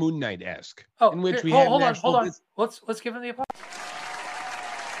more Moon Knight-esque. Oh, in which here, we had hold on. Let's give him the applause.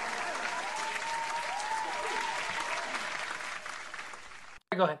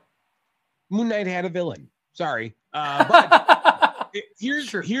 Go ahead. Moon Knight had a villain. Sorry, but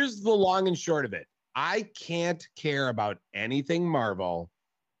here's the long and short of it. I can't care about anything Marvel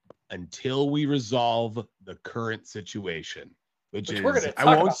until we resolve the current situation, which is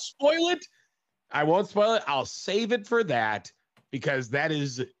I won't spoil it. I'll save it for that because that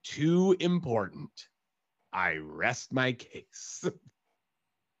is too important. I rest my case.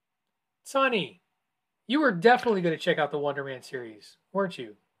 Sonny, you were definitely going to check out the Wonder Man series, weren't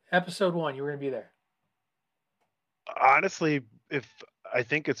you? Episode 1, you were going to be there. Honestly, if I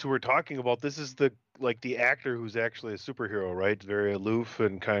think it's who we're talking about, this is the actor who's actually a superhero, right? Very aloof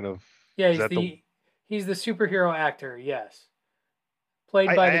and kind of. Yeah, he's the superhero actor. Yes,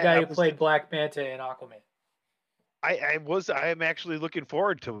 played by the guy who played Black Manta in Aquaman. I am actually looking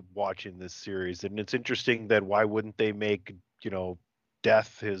forward to watching this series, and it's interesting that why wouldn't they make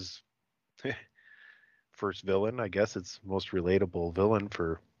Death his first villain? I guess it's most relatable villain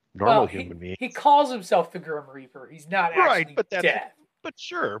for normal human beings. He calls himself the Grim Reaper. He's not actually Death. But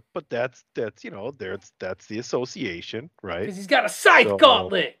sure, that's that's the association, right? Because he's got a scythe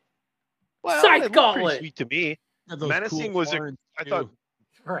gauntlet. Scythe gauntlet. Pretty sweet to me. Menacing was I thought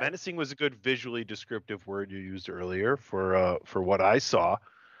menacing was a good visually descriptive word you used earlier for what I saw.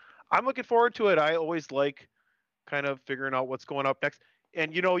 I'm looking forward to it. I always like kind of figuring out what's going up next.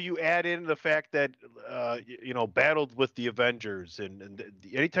 And you add in the fact that battled with the Avengers, and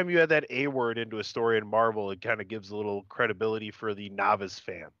anytime you add that A word into a story in Marvel, it kind of gives a little credibility for the novice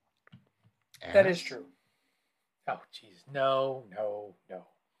fan. That is true. Oh, jeez, no.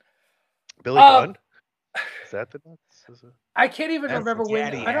 Billy Gunn? Is that the nuts? I can't even remember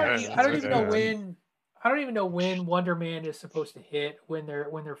when. I don't even know when. I don't even know when Wonder Man is supposed to hit. When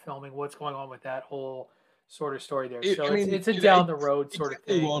they're filming, what's going on with that whole sort of story there. So it's a down the road sort of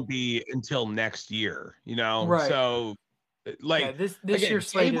thing. It won't be until next year, Right. So this year's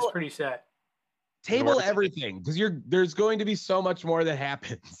slate is pretty set. Table everything because there's going to be so much more that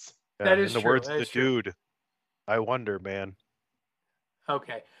happens. Yeah, that is true. In the words of the dude, I wonder, man.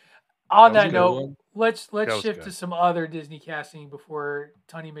 Okay. On that note, let's shift to some other Disney casting before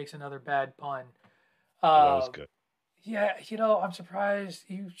Tony makes another bad pun. That was good. Yeah, I'm surprised.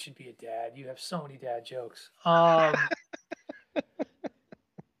 You should be a dad. You have so many dad jokes.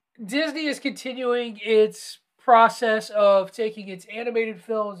 Disney is continuing its process of taking its animated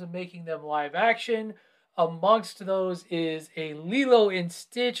films and making them live action. Amongst those is a Lilo and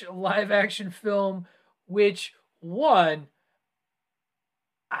Stitch live action film, which won.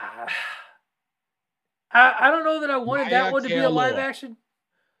 I don't know that I wanted that one to be a live action,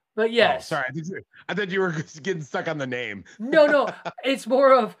 but yes. Oh, sorry. I thought you were getting stuck on the name. No. It's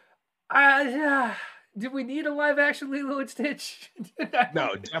more of, did we need a live action Lilo and Stitch?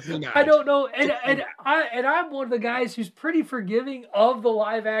 No, definitely not. I don't know, and I'm one of the guys who's pretty forgiving of the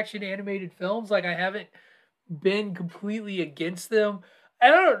live action animated films. Like, I haven't been completely against them.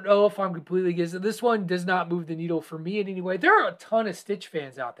 And I don't know if I'm completely against it. This one does not move the needle for me in any way. There are a ton of Stitch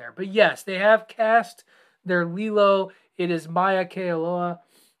fans out there. But yes, they have cast their Lilo. It is Maya Kealoha,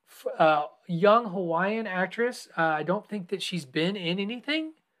 young Hawaiian actress. I don't think that she's been in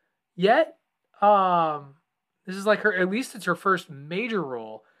anything yet. This is like at least it's her first major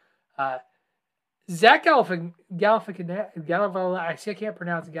role. Zach Galifianakis, I can't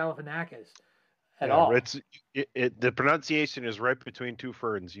pronounce Galifianakis at all. The pronunciation is right between two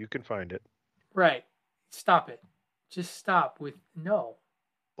ferns. You can find it. Right. Stop it. Just stop with no.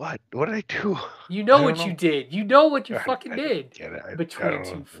 What? What did I do? You know what you did. You know what you fucking did. Between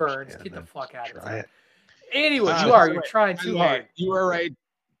two ferns. Get the fuck out of here. Anyway, you're trying too hard. You were right.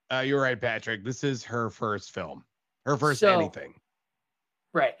 You were right, Patrick. This is her first film. Her first anything.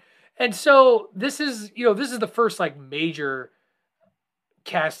 Right. And so this is the first like major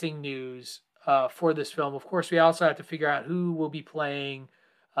casting news for this film. Of course, we also have to figure out who will be playing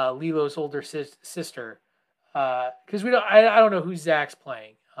Lilo's older sister, because I don't know who Zach's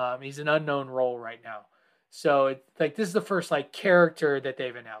playing. He's an unknown role right now. So it's like this is the first like character that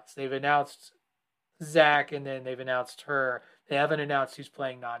they've announced. They've announced Zach, and then they've announced her. They haven't announced who's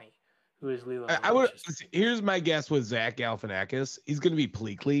playing Nani, who is Lilo. Here's my guess with Zach Galifianakis. He's going to be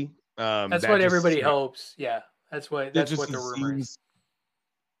Pleakley. That's what everybody hopes. Yeah, that's what the rumor is.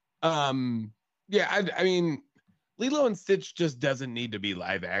 Yeah, I mean, Lilo and Stitch just doesn't need to be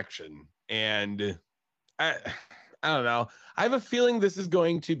live action, and I don't know. I have a feeling this is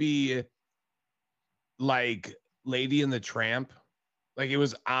going to be like Lady and the Tramp, like it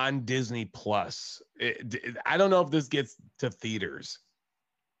was on Disney Plus. I don't know if this gets to theaters.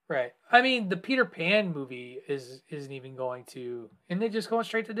 Right. I mean, the Peter Pan movie isn't even going to. Isn't they just going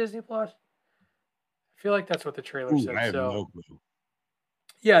straight to Disney Plus? I feel like that's what the trailer said. I have no clue.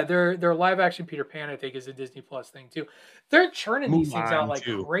 Yeah, their live action Peter Pan, I think, is a Disney Plus thing too. They're churning these things out like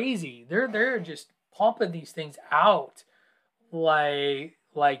crazy. They're just pumping these things out like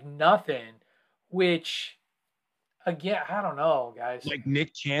nothing. Which, again, I don't know, guys. Like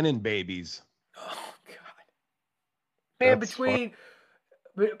Nick Cannon babies. Oh God, man! Between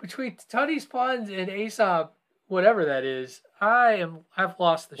Tony Spuns and Aesop, whatever that is, I've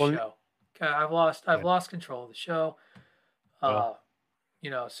lost the show. Okay, I've lost control of the show.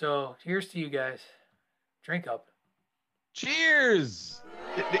 So here's to you guys. Drink up. Cheers.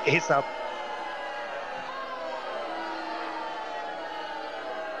 Aesop.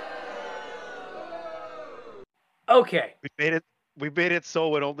 Okay. We made it so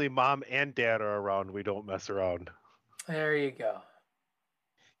when only mom and dad are around, we don't mess around. There you go.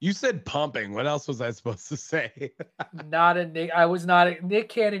 You said pumping. What else was I supposed to say? Nick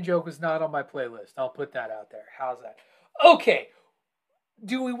Cannon joke was not on my playlist. I'll put that out there. How's that? Okay.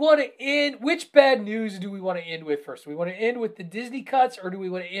 Do we want to end? Which bad news do we want to end with first? Do we want to end with the Disney cuts, or do we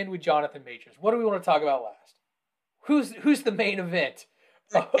want to end with Jonathan Majors? What do we want to talk about last? Who's the main event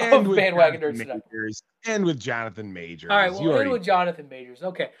of Bandwagon Nerds tonight? And with Jonathan Majors. All right, we'll end with Jonathan Majors.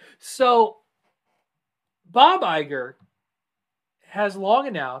 Okay, so Bob Iger has long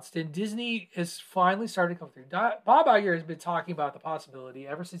announced, and Disney has finally started to come through. Bob Iger has been talking about the possibility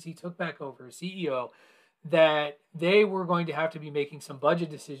ever since he took back over as CEO that they were going to have to be making some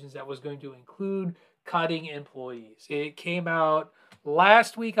budget decisions that was going to include cutting employees. It came out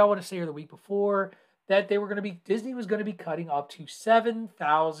last week, I want to say, or the week before, that Disney was going to be cutting up to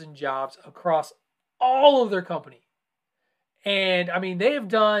 7,000 jobs across all of their company. And I mean, they have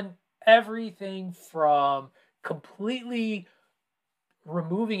done everything from completely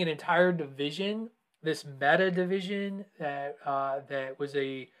removing an entire division, this meta division that was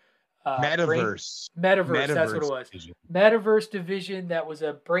a Metaverse. That's what it was. Division. Metaverse division that was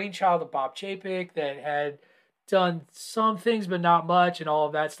a brainchild of Bob Chapek that had done some things but not much, and all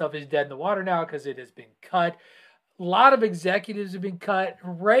of that stuff is dead in the water now because it has been cut. A lot of executives have been cut.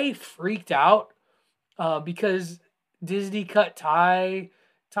 Ray freaked out because Disney cut Ty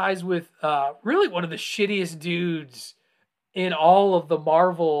ties with really one of the shittiest dudes in all of the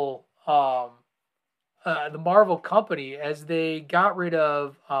Marvel company, as they got rid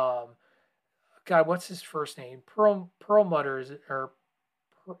of God, what's his first name? Perlmutter is or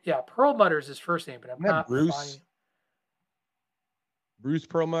Perlmutter is his first name, but I'm Isn't that not Bruce? finding. Bruce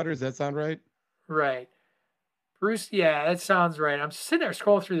Perlmutter, does that sound right? Right. Bruce, yeah, that sounds right. I'm sitting there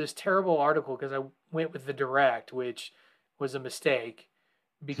scrolling through this terrible article because I went with the direct, which was a mistake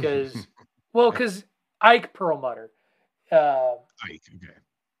because, because Ike Perlmutter. Ike, okay.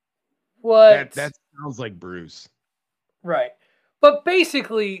 What? That sounds like Bruce. Right. But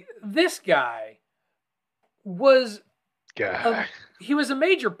basically, this guy was he was a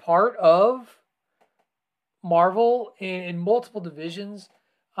major part of Marvel in multiple divisions.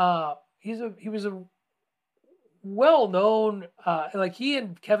 He was a well known like he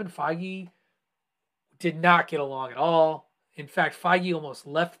and Kevin Feige did not get along at all. In fact, Feige almost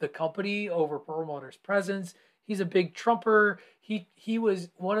left the company over Perlmutter's presence. He's a big Trumper. He was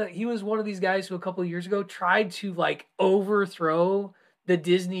one of these guys who a couple of years ago tried to like overthrow the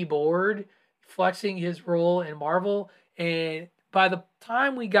Disney board, flexing his role in Marvel. And by the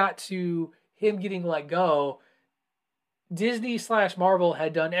time we got to him getting let go, Disney/Marvel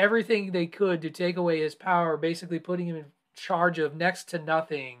had done everything they could to take away his power, basically putting him in charge of next to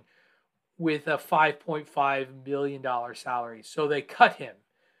nothing with a $5.5 million salary. So they cut him.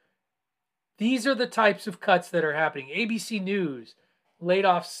 These are the types of cuts that are happening. ABC News laid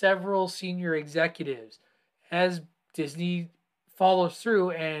off several senior executives as Disney follows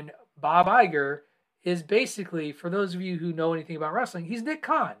through, and Bob Iger is basically, for those of you who know anything about wrestling, he's Nick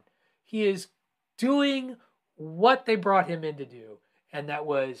Khan. He is doing what they brought him in to do, and that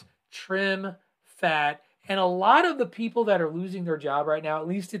was trim, fat, and a lot of the people that are losing their job right now, at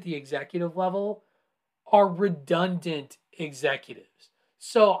least at the executive level, are redundant executives.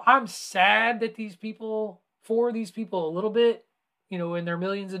 So I'm sad that these people a little bit, in their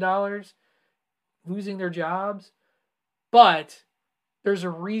millions of dollars, losing their jobs, but there's a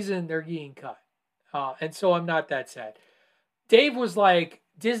reason they're getting cut. And so I'm not that sad. Dave was like,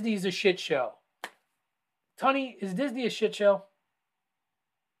 Disney's a shit show. Tony, is Disney a shit show?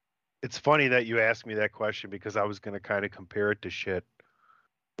 It's funny that you asked me that question because I was going to kind of compare it to shit,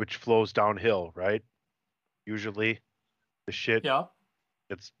 which flows downhill, right? Usually the shit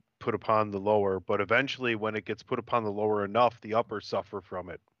gets put upon the lower, but eventually when it gets put upon the lower enough, the upper suffer from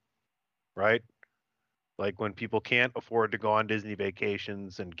it, right? Like when people can't afford to go on Disney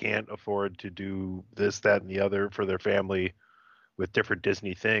vacations and can't afford to do this, that, and the other for their family with different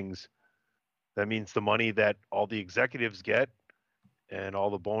Disney things, that means the money that all the executives get and all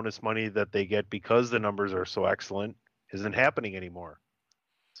the bonus money that they get because the numbers are so excellent isn't happening anymore.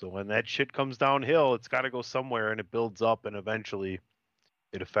 So when that shit comes downhill, it's got to go somewhere and it builds up and eventually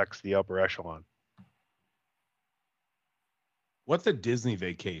it affects the upper echelon. What's a Disney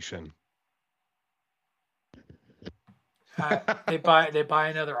vacation? They buy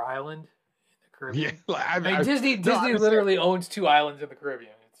another island in the Caribbean. Yeah, Disney literally owns 2 islands in the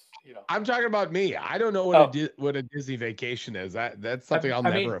Caribbean. I'm talking about me. I don't know what a Disney vacation is. That's something I'll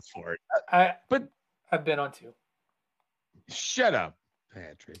never afford. But I've been on 2. Shut up,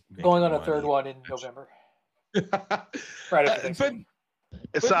 Patrick. Going on a third one in November. Right after Thanksgiving.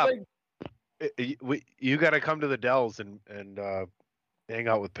 Stop. You got to come to the Dells and hang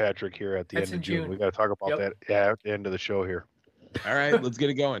out with Patrick here at the end of June. We got to talk about that at the end of the show here. All right, let's get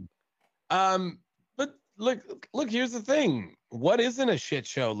it going. But look, here's the thing. What isn't a shit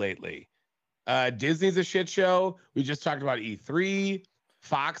show lately? Disney's a shit show. We just talked about E3.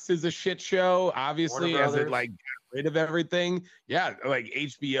 Fox is a shit show, obviously, as it like got rid of everything. Yeah, like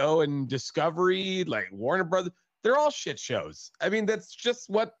HBO and Discovery, like Warner Brothers, they're all shit shows. I mean, that's just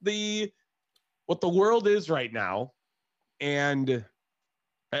what the world is right now. And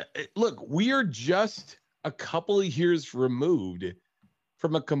look, we are just a couple of years removed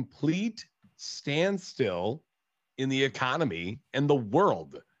from a complete standstill in the economy and the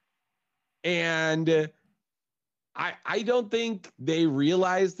world. And I don't think they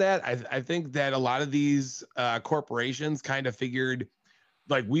realize that. I think that a lot of these corporations kind of figured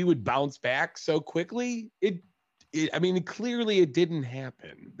like we would bounce back so quickly. I mean, clearly it didn't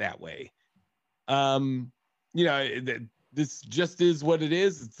happen that way. This just is what it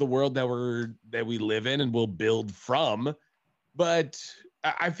is. It's the world that we live in and will build from. But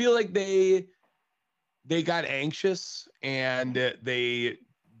I feel like they got anxious and they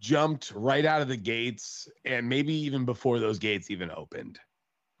jumped right out of the gates, and maybe even before those gates even opened.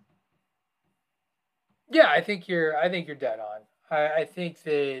 Yeah, I think you're dead on. I think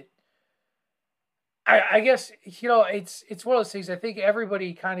that I guess, it's one of those things. I think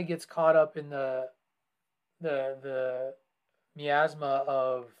everybody kind of gets caught up in the miasma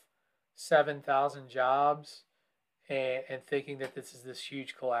of 7,000 jobs and thinking that this is this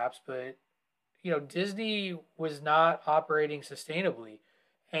huge collapse. But, Disney was not operating sustainably.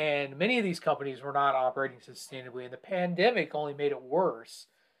 And many of these companies were not operating sustainably. And the pandemic only made it worse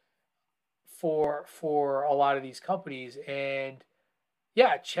for a lot of these companies. And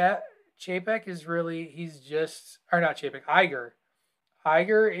yeah, Chapek is really, he's just, or not Chapek, Iger.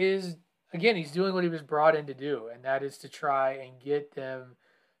 Iger is, again, he's doing what he was brought in to do, and that is to try and get them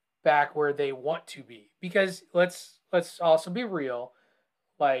back where they want to be. Because let's also be real,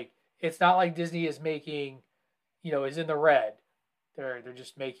 like, it's not like Disney is making, is in the red. They're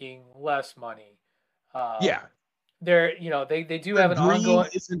just making less money. Yeah. They do have an ongoing.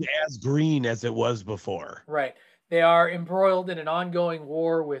 Isn't as green as it was before. Right. They are embroiled in an ongoing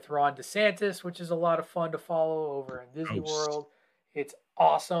war with Ron DeSantis, which is a lot of fun to follow over in Disney World. It's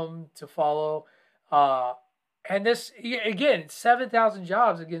awesome to follow. And this, again, 7,000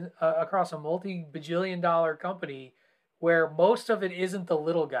 jobs again across a multi-bajillion-dollar company where most of it isn't the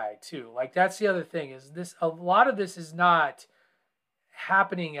little guy, too. Like, that's the other thing, is a lot of this is not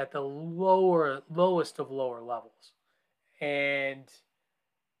happening at the lowest of lower levels. And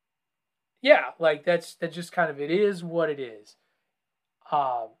yeah, like that just kind of, it is what it is.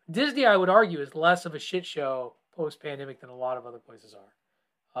 Disney, I would argue, is less of a shit show post-pandemic than a lot of other places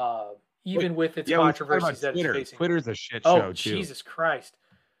are. Even with its controversies that it's facing. Twitter's a shit show, too. Oh, Jesus Christ.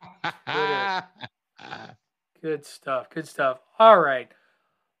 Good stuff. Good stuff. All right.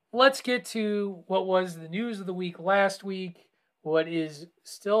 Let's get to what was the news of the week last week. What is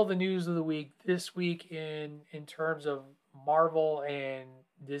still the news of the week this week in terms of Marvel and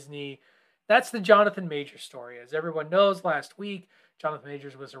Disney. That's the Jonathan Majors story. As everyone knows, last week, Jonathan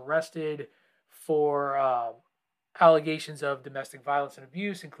Majors was arrested for allegations of domestic violence and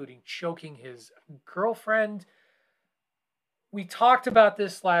abuse, including choking his girlfriend. We talked about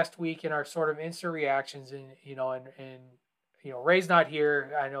this last week in our sort of instant reactions, and Ray's not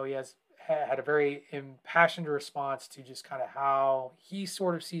here. I know he has had a very impassioned response to just kind of how he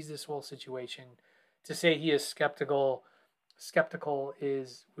sort of sees this whole situation. To say he is skeptical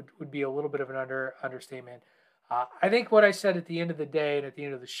would be a little bit of an understatement. I think what I said at the end of the day and at the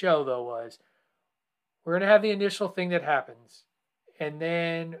end of the show, though, was we're going to have the initial thing that happens, and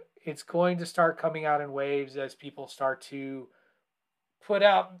then it's going to start coming out in waves as people start to put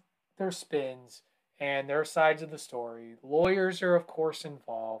out their spins and their sides of the story. Lawyers are, of course,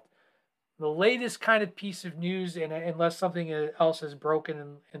 involved. The latest kind of piece of news, and unless something else has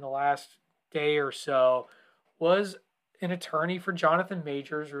broken in the last day or so, was an attorney for Jonathan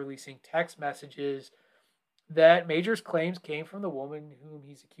Majors releasing text messages that Majors claims came from the woman whom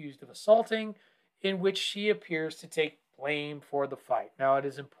he's accused of assaulting, in which she appears to take blame for the fight. Now, it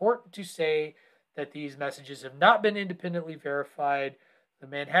is important to say that these messages have not been independently verified. The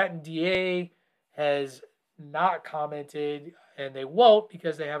Manhattan DA has not commented, and they won't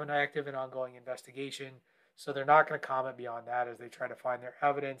because they have an active and ongoing investigation. So they're not going to comment beyond that as they try to find their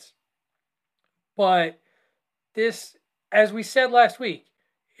evidence. But this, as we said last week,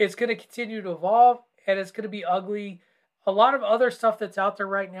 it's going to continue to evolve, and it's going to be ugly. A lot of other stuff that's out there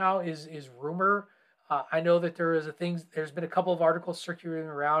right now is rumor. I know that there's been a couple of articles circulating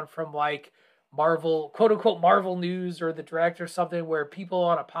around from like Marvel, quote unquote Marvel News or the Direct or something, where people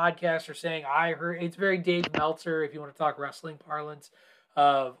on a podcast are saying, I heard. It's very Dave Meltzer, if you want to talk wrestling parlance,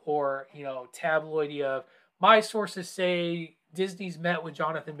 or tabloidy of, my sources say Disney's met with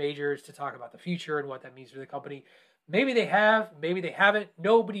Jonathan Majors to talk about the future and what that means for the company. Maybe they have, maybe they haven't.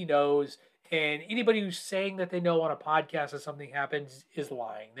 Nobody knows. And anybody who's saying that they know on a podcast that something happens is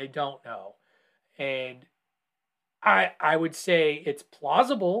lying. They don't know. And I would say it's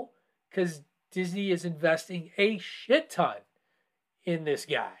plausible because Disney is investing a shit ton in this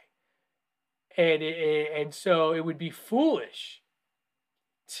guy. And so it would be foolish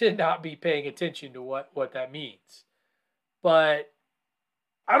to not be paying attention to what that means. But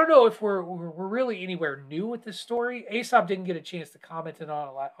I don't know if we're really anywhere new with this story. Aesop didn't get a chance to comment on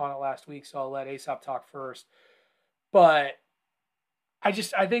it last week, so I'll let Aesop talk first. But I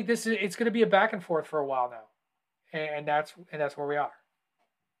think it's going to be a back and forth for a while now, and that's where we are.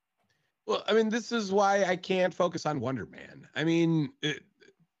 Well, I mean, this is why I can't focus on Wonder Man. I mean,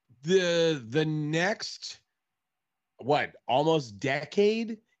 the next almost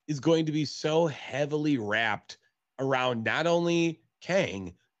decade is going to be so heavily wrapped around not only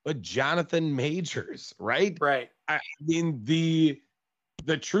Kang but Jonathan Majors, right? Right. I mean, the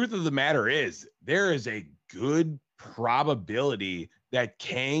truth of the matter is there is a good probability that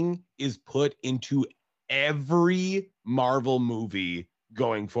Kang is put into every Marvel movie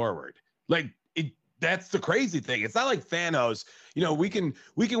going forward. Like that's the crazy thing. It's not like Thanos. You know, we can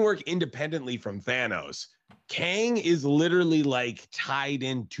work independently from Thanos. Kang is literally like tied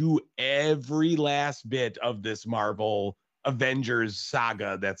into every last bit of this Marvel Avengers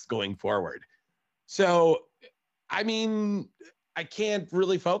saga that's going forward. So, I mean, I can't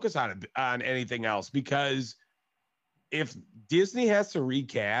really focus on anything else, because if Disney has to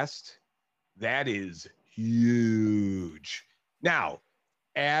recast, that is huge. Now,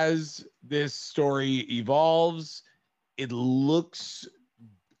 as this story evolves, it looks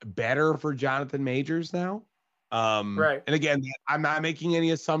better for Jonathan Majors now. Right. And again, I'm not making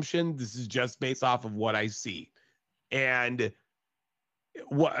any assumption. This is just based off of what I see. And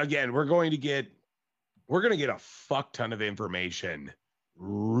again, we're going to get a fuck ton of information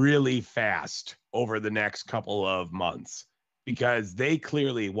really fast over the next couple of months, because they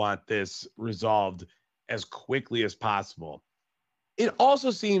clearly want this resolved as quickly as possible. It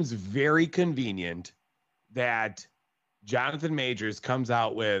also seems very convenient that Jonathan Majors comes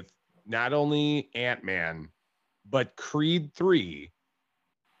out with not only Ant-Man, but Creed 3,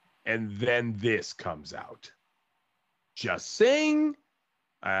 and then this comes out. Just saying.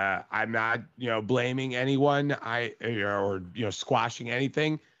 I'm not, blaming anyone, or squashing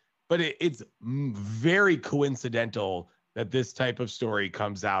anything, but it's very coincidental that this type of story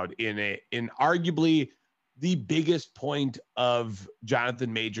comes out in arguably the biggest point of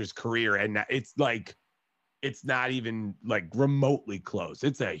Jonathan Majors' career, and it's not even like remotely close.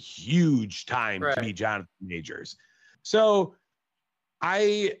 It's a huge time to be Jonathan Majors. So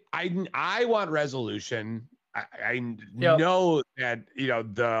I want resolution. I know that,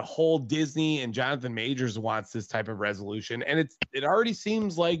 the whole Disney and Jonathan Majors wants this type of resolution, and it already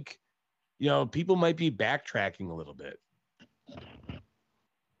seems like, people might be backtracking a little bit.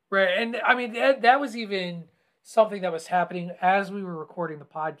 Right. And I mean, that was even something that was happening as we were recording the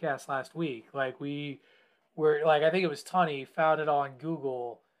podcast last week. Like we were I think it was Tunney found it on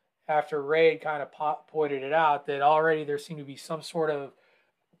Google after Ray kind of pointed it out, that already there seemed to be some sort of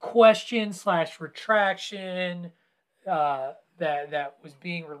question / retraction that was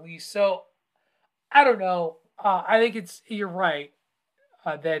being released. So I don't know. I think you're right,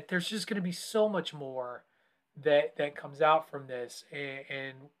 that there's just going to be so much more that comes out from this,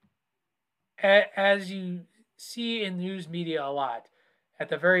 and as you see in news media a lot, at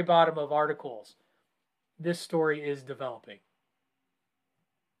the very bottom of articles, this story is developing.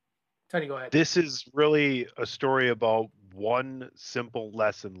 Tony, go ahead. This is really a story about one simple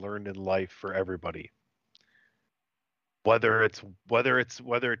lesson learned in life for everybody. Whether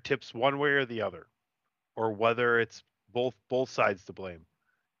it tips one way or the other, or whether it's both sides to blame.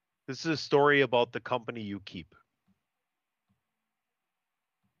 This is a story about the company you keep.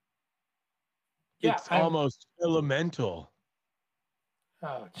 Yeah, it's almost elemental.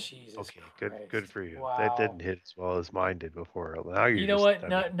 Oh, Jesus. Okay, Christ. good for you. Wow. That didn't hit as well as mine did before. Now you know what?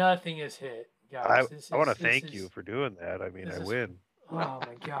 Nothing is hit, guys. I want to thank you for doing that. I mean, I win. Oh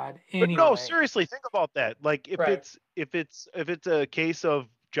my God. Anyway. But no, seriously, think about that. Like, if it's a case of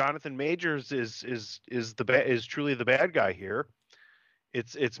Jonathan Majors is truly the bad guy here,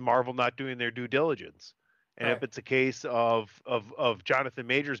 it's Marvel not doing their due diligence. And if it's a case of Jonathan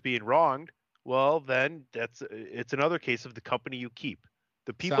Majors being wronged, well, then it's another case of the company you keep.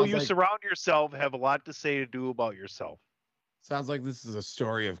 The people you surround yourself have a lot to say to do about yourself. Sounds like this is a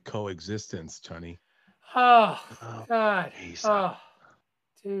story of coexistence, Tunney. Oh God. Oh,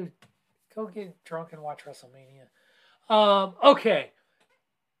 dude, go get drunk and watch WrestleMania. Okay.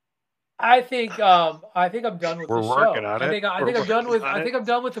 I think I'm done with the show. We're working on it. I think I'm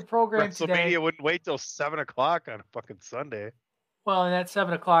done with the program today. WrestleMania wouldn't wait till 7 o'clock on a fucking Sunday. Well, and that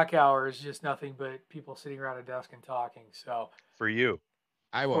 7 o'clock hour is just nothing but people sitting around a desk and talking. So for you,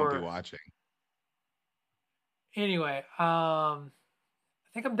 I won't be watching. Anyway, I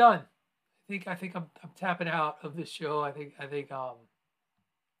think I'm done. I think I'm tapping out of this show. I think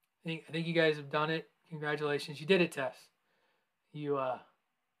you guys have done it. Congratulations, you did it, Tess.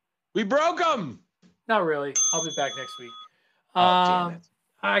 We broke them. Not really. I'll be back next week. Damn it.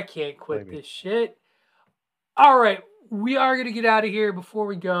 I can't quit this shit. All right. We are going to get out of here. Before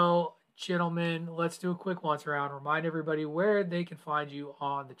we go, gentlemen, let's do a quick once around. Remind everybody where they can find you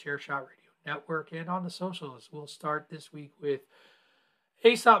on the Chairshot Radio Network and on the socials. We'll start this week with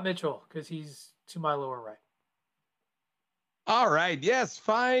Aesop Mitchell, because he's to my lower right. All right. Yes.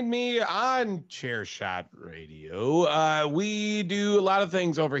 Find me on Chairshot Radio. We do a lot of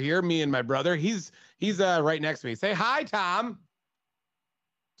things over here. Me and my brother. He's right next to me. Say hi, Tom.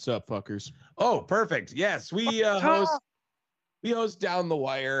 What's up, fuckers? Oh, perfect. Yes. We host We host Down the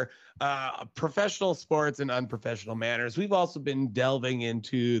Wire, professional sports and unprofessional manners. We've also been delving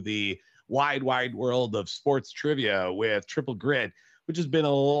into the wide world of sports trivia with Triple Grit, which has been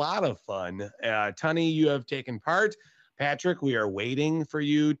a lot of fun. Tunny, you have taken part. Patrick, we are waiting for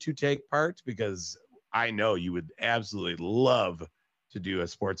you to take part because I know you would absolutely love to do a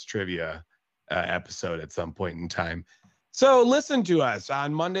sports trivia episode at some point in time. So listen to us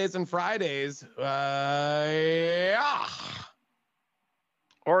on Mondays and Fridays.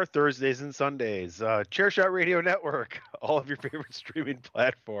 Or Thursdays and Sundays. Chairshot Radio Network. All of your favorite streaming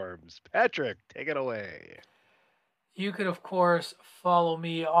platforms. Patrick, take it away. You could, of course, follow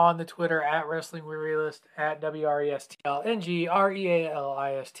me on the Twitter at Wrestling Realist, at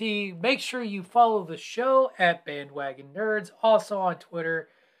WRESTLNGREALIST. Make sure you follow the show at Bandwagon Nerds, also on Twitter,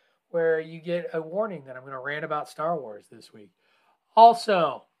 where you get a warning that I'm going to rant about Star Wars this week.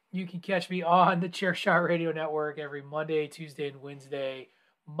 Also, you can catch me on the Chairshot Radio Network every Monday, Tuesday, and Wednesday.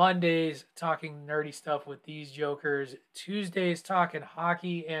 Mondays, talking nerdy stuff with these jokers. Tuesdays, talking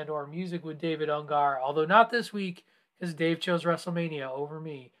hockey and or music with David Ungar, although not this week because Dave chose WrestleMania over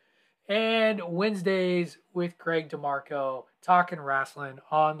me. And Wednesdays with Greg DeMarco, talking wrestling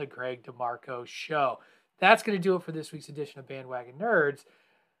on the Greg DeMarco Show. That's going to do it for this week's edition of Bandwagon Nerds.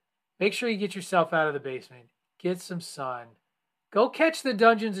 Make sure you get yourself out of the basement. Get some sun. Go catch the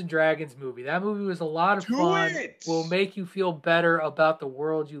Dungeons and Dragons movie. That movie was a lot of fun. Will make you feel better about the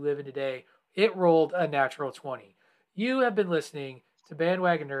world you live in today. It rolled a natural 20. You have been listening to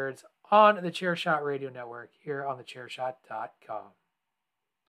Bandwagon Nerds on the Chairshot Radio Network here on thechairshot.com.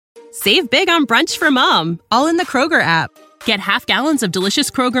 Save big on brunch for mom, all in the Kroger app. Get half gallons of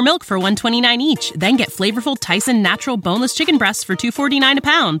delicious Kroger milk for $1.29 each. Then get flavorful Tyson natural boneless chicken breasts for $2.49 a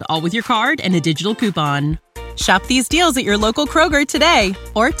pound, all with your card and a digital coupon. Shop these deals at your local Kroger today,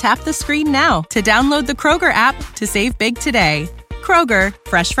 or tap the screen now to download the Kroger app to save big today. Kroger,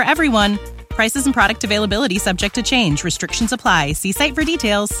 fresh for everyone. Prices and product availability subject to change. Restrictions apply. See site for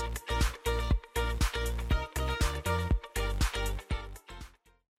details.